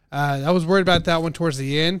 I was worried about that one towards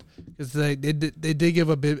the end because they did give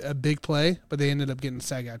a big play, but they ended up getting a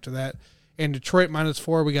sag after that. And Detroit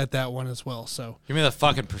 -4, we got that one as well. So Give me the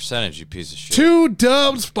fucking percentage, you piece of shit. 2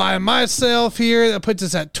 dubs by myself here. That puts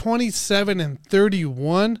us at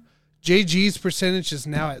 27-31. JG's percentage is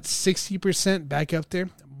now at 60%, back up there.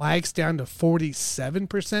 Mike's down to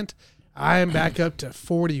 47%. I am back up to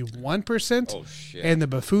 41%. Oh, shit. And the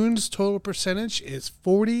Buffoons' total percentage is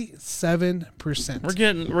 47%. We're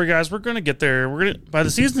going to get there. By the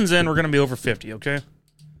season's end, we're going to be over 50, okay?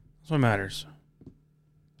 That's what matters.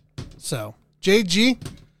 So, JG,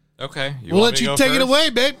 Okay. we'll want let me you to go take it first? away,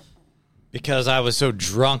 babe. Because I was so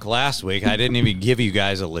drunk last week, I didn't even give you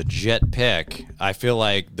guys a legit pick. I feel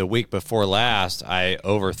like the week before last, I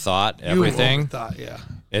overthought everything. You overthought, yeah.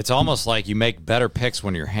 It's almost like you make better picks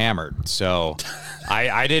when you're hammered. So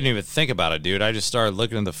I didn't even think about it, dude. I just started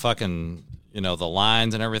looking at the fucking, the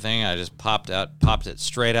lines and everything. I just popped it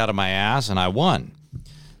straight out of my ass, and I won.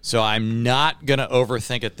 So I'm not going to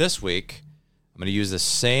overthink it this week. I'm going to use the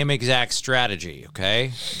same exact strategy,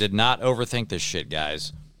 okay? Did not overthink this shit,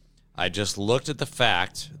 guys. I just looked at the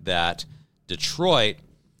fact that Detroit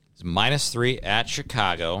is -3 at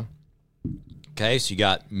Chicago. Okay, so you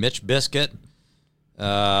got Mitch Biscuit.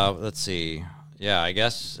 Let's see. Yeah, I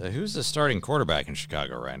guess. Who's the starting quarterback in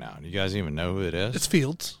Chicago right now? Do you guys even know who it is? It's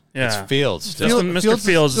Fields. Yeah. It's Fields. Mr.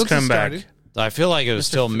 Fields has come back. I feel like it was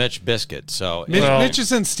still Mitch Biscuit. So Mitch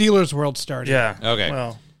is in Steelers world starting. Yeah. Okay.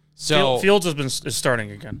 Well, so Fields is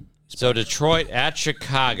starting again. So Detroit at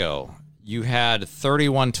Chicago, you had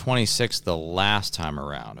 31-26 the last time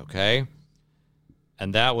around, okay?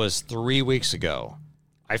 And that was 3 weeks ago.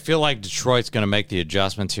 I feel like Detroit's going to make the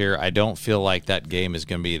adjustments here. I don't feel like that game is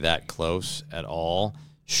going to be that close at all.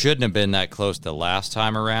 Shouldn't have been that close the last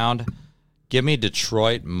time around. Give me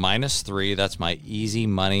Detroit -3. That's my easy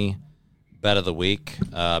money bet of the week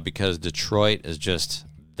because Detroit is just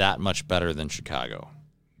that much better than Chicago.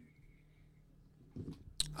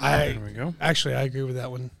 There we go. Actually, I agree with that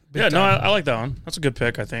one. Big Yeah, time. no, I like that one. That's a good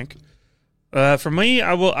pick, I think. For me,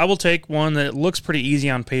 I will take one that looks pretty easy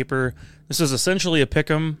on paper. This is essentially a pick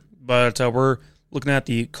 'em, but we're looking at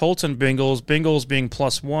the Colts and Bengals. Bengals being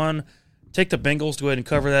 +1. Take the Bengals to go ahead and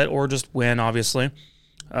cover that, or just win, obviously.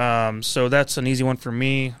 So that's an easy one for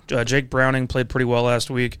me. Jake Browning played pretty well last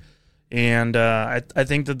week, and I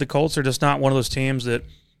think that the Colts are just not one of those teams that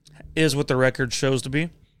is what the record shows to be.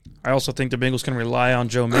 I also think the Bengals can rely on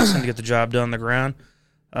Joe Mixon to get the job done on the ground.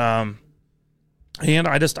 And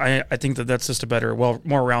I think that that's just a better,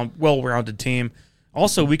 well-rounded team.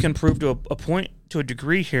 Also, we can prove to a point, to a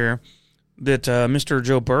degree here, that Mr.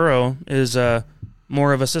 Joe Burrow is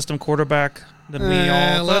more of a system quarterback than we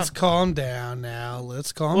all thought. Let's calm down now.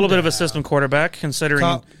 Let's calm down. A little bit of a system quarterback,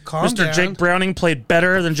 considering calm Mr. down. Jake Browning played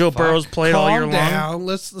better than Joe Burrow's played all year long. Calm down.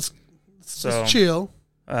 Let's chill.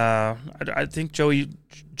 I think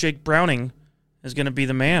Jake Browning is going to be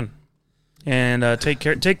the man and take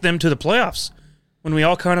them to the playoffs when we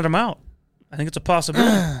all counted them out. I think it's a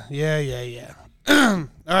possibility. Yeah. All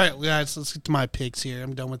right, guys, let's get to my picks here.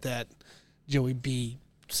 I'm done with that Joey B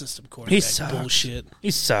system quarterback bullshit. He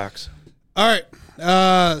sucks. All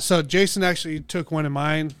right. So Jason actually took one of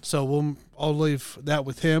mine, so I'll leave that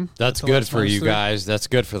with him. That's good for you guys. That's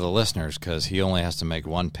good for the listeners because he only has to make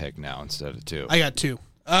one pick now instead of two. I got two.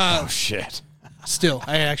 Oh, shit. Still,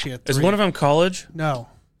 I actually had three. Is one of them college? No.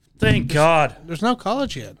 Thank God. There's no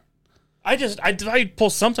college yet. I pull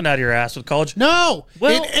something out of your ass with college. No.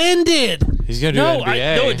 Well, it ended. He's going to do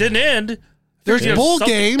NBA. No, it didn't end. There's bowl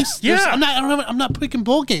games. Yeah. I'm not picking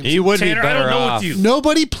bowl games. He would Tanner, be better I don't know off. with you.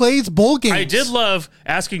 Nobody plays bowl games. I did love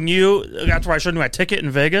asking you after I showed you my ticket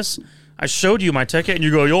in Vegas. I showed you my ticket, and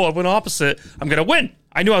you go, yo, I went opposite. I'm going to win.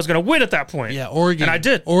 I knew I was going to win at that point. Yeah, Oregon. And I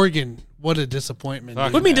did. Oregon. What a disappointment.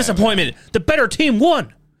 Fuck. What do you mean disappointment? The better team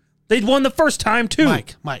won. They won the first time, too.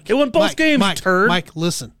 Mike. It won both games, turd. Mike,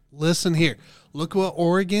 listen here. Look what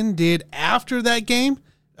Oregon did after that game.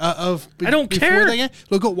 I don't care. That game.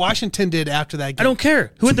 Look what Washington did after that game. I don't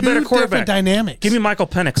care. Who had the better quarterback? Different dynamics. Give me Michael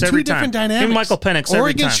Penix every time. Two different dynamics. Give me Michael Penix every time.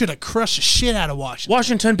 Oregon should have crushed the shit out of Washington.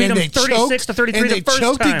 Washington beat them 36-33 the first time.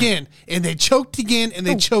 And they choked again. And they choked again. And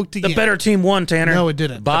they choked again. The better team won, Tanner. No, it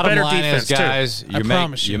didn't. Bottom better line is, defense, too. guys, I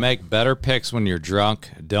promise you make better picks when you're drunk.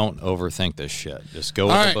 Don't overthink this shit. Just go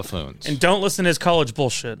with the buffoons. And don't listen to his college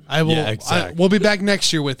bullshit. I will. Yeah, exactly. We'll be back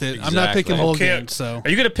next year with it. I'm not Exactly. picking bowl Okay. games. So Are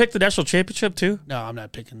you going to pick the national championship, too? no, I'm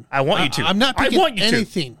not picking. I want you to. I'm not picking I want you to.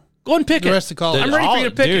 anything. Go and pick The it. rest of college. I'm ready for you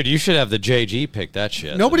to pick Dude, it. you should have the JG pick that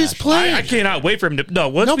shit. Nobody's playing. I cannot wait for him to. No,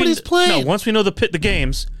 once Nobody's playing. No, once we know the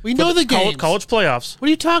games. We know the games. College playoffs. What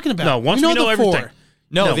are you talking about? No, once we know the everything. four.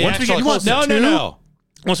 No, the once we actual, get closer. no.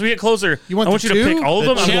 Once we get closer, You want I want the you to two? pick all of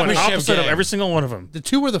The them. I'm going championship opposite of game. every single one of them. The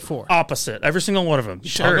 2 or the 4? Opposite. Every single one of them.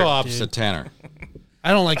 I'll go opposite Tanner.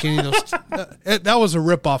 I don't like any of those. That was a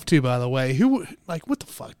ripoff too, by the way. What the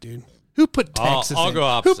fuck, dude? Who put Texas I'll in? go Who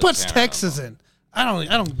opposite puts Tanner. Texas in? I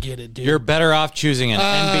don't get it, dude. You're better off choosing an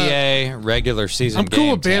NBA regular season I'm game.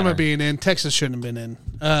 cool with Bama Tanner. being in. Texas shouldn't have been in.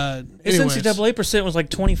 His Anyways, NCAA percent was like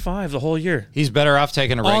 25 the whole year. He's better off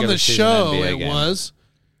taking a on regular the season show NBA it game. was.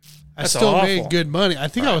 I That's still awful. made good money. I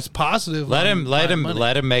think I was positive. Let on him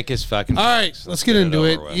money. make his fucking. All right, picks. let's get into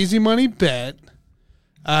it. over with. Easy money bet.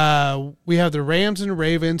 We have the Rams and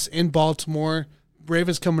Ravens in Baltimore.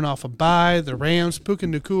 Ravens coming off a bye. The Rams, Puka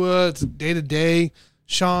Nacua, it's day to day.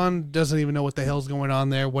 Sean doesn't even know what the hell's going on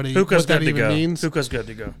there. What Puka's that good to even go. means. Puka's good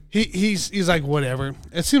to go. He's like whatever.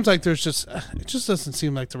 It seems like it just doesn't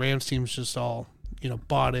seem like the Rams team's just all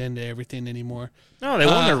bought into everything anymore. No, they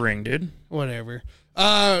won their ring, dude. Whatever.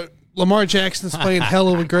 Lamar Jackson's playing hell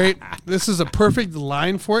of a great. This is a perfect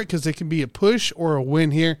line for it because it can be a push or a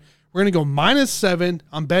win here. We're going to go -7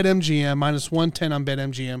 on BetMGM, -110 on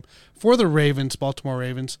BetMGM for the Ravens, Baltimore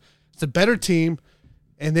Ravens. It's a better team,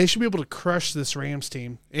 and they should be able to crush this Rams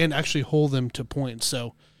team and actually hold them to points.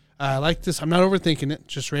 So I like this. I'm not overthinking it.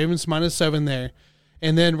 Just Ravens -7 there.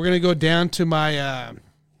 And then we're going to go down to my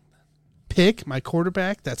pick, my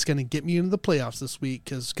quarterback. That's going to get me into the playoffs this week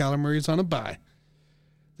because Kyler Murray's on a bye.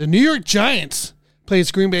 The New York Giants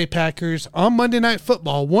plays Green Bay Packers on Monday Night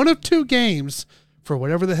Football. One of two games for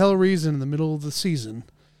whatever the hell reason in the middle of the season.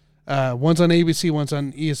 One's on ABC, one's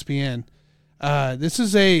on ESPN. This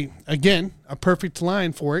is again a perfect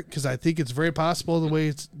line for it because I think it's very possible the way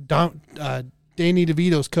it's Danny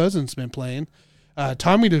DeVito's cousin's been playing.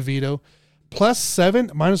 Tommy DeVito +7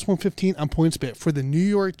 -115 on PointsBet for the New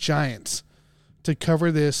York Giants to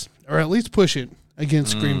cover this or at least push it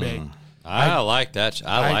against Green Bay. I like that.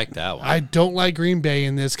 I like that one. I don't like Green Bay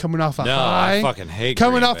in this coming off a high. I fucking hate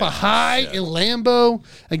coming Green off Bay. a high Shit. in Lambeau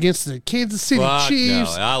against the Kansas City Fuck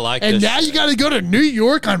Chiefs. no. I like and this now shit. you got to go to New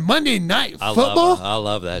York on Monday Night Football. I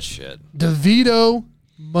love that shit. DeVito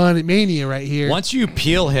mania right here. Once you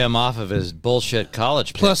peel him off of his bullshit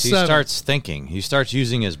college picks, he +7. starts thinking. He starts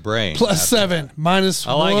using his brain. +7 -115.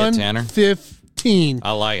 I like it, Tanner.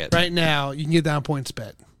 I like it. Right now, you can get down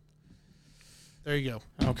PointsBet. There you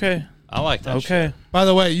go. Okay. I like that. Okay. Shit. By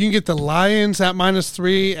the way, you can get the Lions at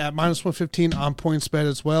 -3 at -115 on PointsBet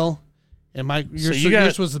as well. And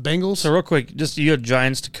yours was the Bengals. So real quick, just you had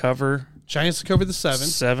Giants to cover. Giants to cover the 7.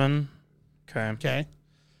 7. Okay. Okay.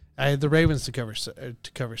 I had the Ravens to cover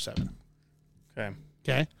 7. Okay.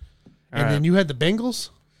 Okay. All And right. then you had the Bengals.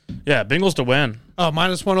 Yeah, Bengals to win. Oh,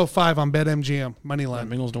 -105 on BetMGM money Yeah, line.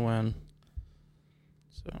 Bengals to win.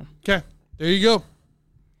 So, Okay. There you go.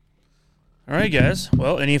 all right, guys.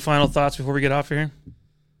 Well, any final thoughts before we get off here?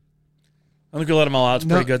 I think we let them all out. It's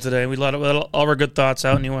pretty good today. We let all our good thoughts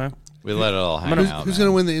out anyway. We let it all hang out. Who's going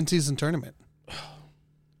to win the in-season tournament?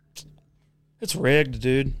 It's rigged,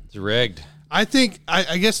 dude. It's rigged. I think.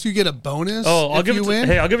 I guess you get a bonus. Oh, I'll if give you it. win.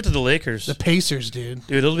 Hey, I'll give it to the Lakers. The Pacers, dude.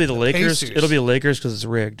 Dude, it'll be the Lakers. Pacers. It'll be the Lakers because it's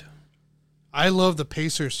rigged. I love the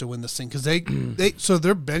Pacers to win this thing because so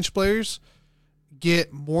their bench players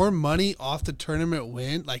get more money off the tournament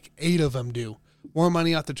win. Like 8 of them do more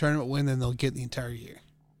money off the tournament win than they'll get the entire year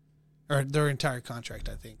or their entire contract.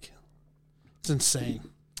 I think it's insane.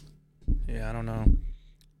 Yeah, I don't know.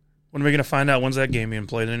 When are we gonna find out? When's that game being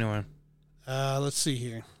played anyway? Let's see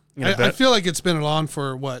here. You gonna I bet? feel like it's been on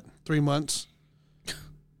for 3 months.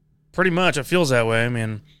 Pretty much. It feels that way. I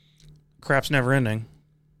mean, crap's never ending.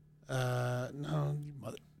 No, you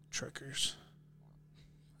mother truckers.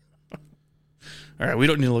 All right, we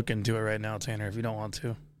don't need to look into it right now, Tanner, if you don't want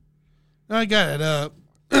to. No, I got it up.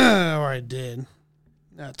 Or I did.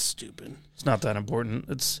 That's stupid. It's not that important.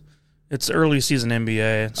 It's early season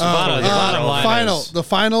NBA. So bottom line The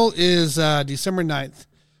final is December 9th.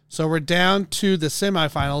 So we're down to the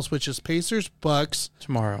semifinals, which is Pacers, Bucks,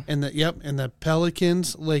 tomorrow. and the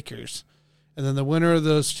Pelicans, Lakers. And then the winner of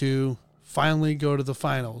those two finally go to the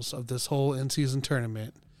finals of this whole in-season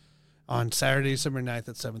tournament on Saturday, December 9th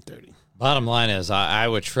at 7:30. Bottom line is, I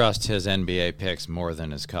would trust his NBA picks more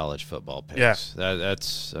than his college football picks. Yeah.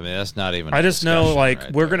 That's not even. I just know, right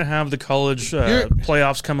we're there. going to have the college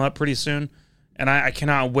playoffs come up pretty soon, and I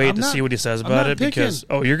cannot wait to see what he says about it because,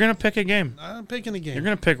 you're going to pick a game. I'm picking a game. You're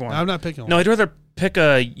going to pick one. I'm not picking one. No, I'd rather pick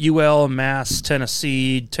a UL, Mass,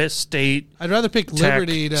 Tennessee, State. I'd rather pick Tech,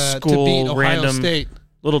 Liberty to school, beat Ohio random State.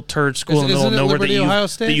 Little turd school in the middle of Isn't it nowhere Liberty, Ohio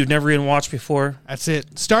State? that you've never even watched before. That's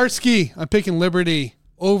it. Starsky. I'm picking Liberty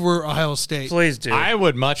over Ohio State. Please do. I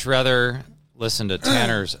would much rather listen to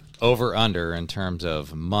Tanner's over-under in terms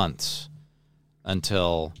of months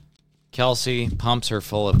until Kelsey pumps her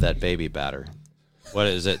full of that baby batter. What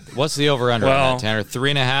is it? What's the over-under on that, Tanner?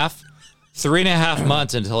 3.5? 3.5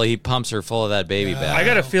 months until he pumps her full of that baby batter. I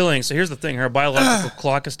got a feeling. So here's the thing: her biological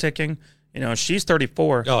clock is ticking. She's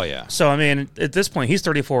 34. Oh, yeah. So I mean, at this point, he's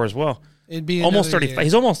 34 as well. It'd be Almost another 35. year.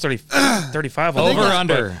 He's almost 35.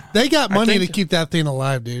 Over-under. They got money think- to keep that thing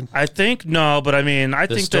alive, dude. I think no, but I mean, I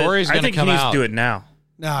think story's I gonna think come he needs out. to do it now.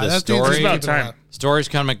 Nah, The that thing's story- about It's about time. time. Story's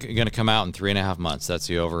going to come out in 3.5 months. That's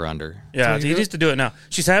the over-under. Yeah, So he you're- needs to do it now.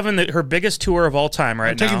 She's having her biggest tour of all time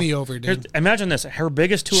right I'm now. taking the over, dude. Imagine this: her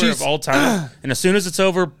biggest tour She's- of all time, and as soon as it's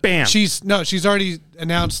over, bam, She's already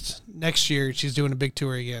announced next year she's doing a big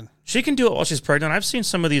tour again. she can do it while she's pregnant. I've seen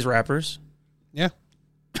some of these rappers. Yeah.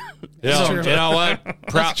 You know what?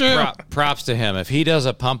 true. Props to him. If he does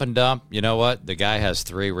a pump and dump, you know what? The guy has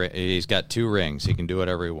he's got 2 rings. He can do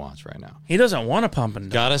whatever he wants right now. He doesn't want to pump and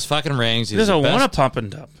dump. Got his fucking rings. He doesn't want to pump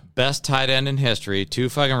and dump. Best tight end in history. 2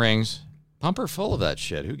 fucking rings. Pumper full of that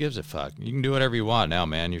shit. Who gives a fuck? You can do whatever you want now,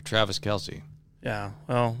 man. You're Travis Kelce. Yeah.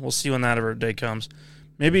 Well, we'll see when that ever day comes.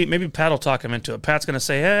 Maybe Pat will talk him into it. Pat's gonna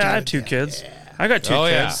say, "Hey, I have 2 kids. I got 2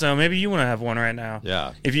 kids, so maybe you want to have one right now."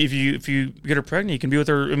 Yeah. If you get her pregnant, you can be with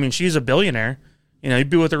her. I mean, she's a billionaire.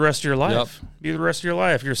 You'd be with her the rest of your life. Yep. Be with the rest of your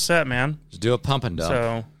life. You're set, man. Just do a pump and dump.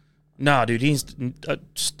 So, no, dude, he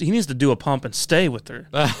needs to do a pump and stay with her.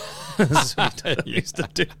 That's what he needs to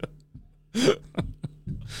do.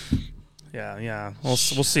 Yeah. We'll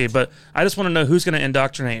see. But I just want to know who's going to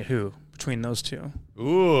indoctrinate who between those 2.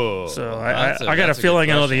 Ooh. So I got a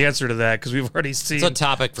feeling I know the answer to that because we've already seen it's a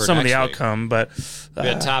topic for some of the next week. outcome. But Be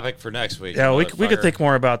a topic for next week. yeah, we could think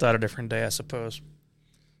more about that a different day, I suppose.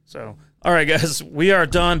 So, all right, guys, we are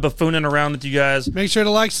done buffooning around with you guys. Make sure to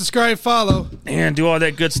like, subscribe, follow, And do all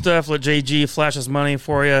that good stuff. Let JG flash his money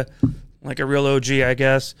for you like a real OG, I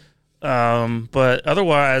guess. But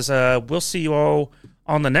otherwise, we'll see you all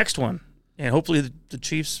on the next one. And hopefully the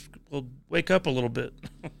Chiefs will wake up a little bit.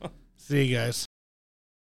 See you guys.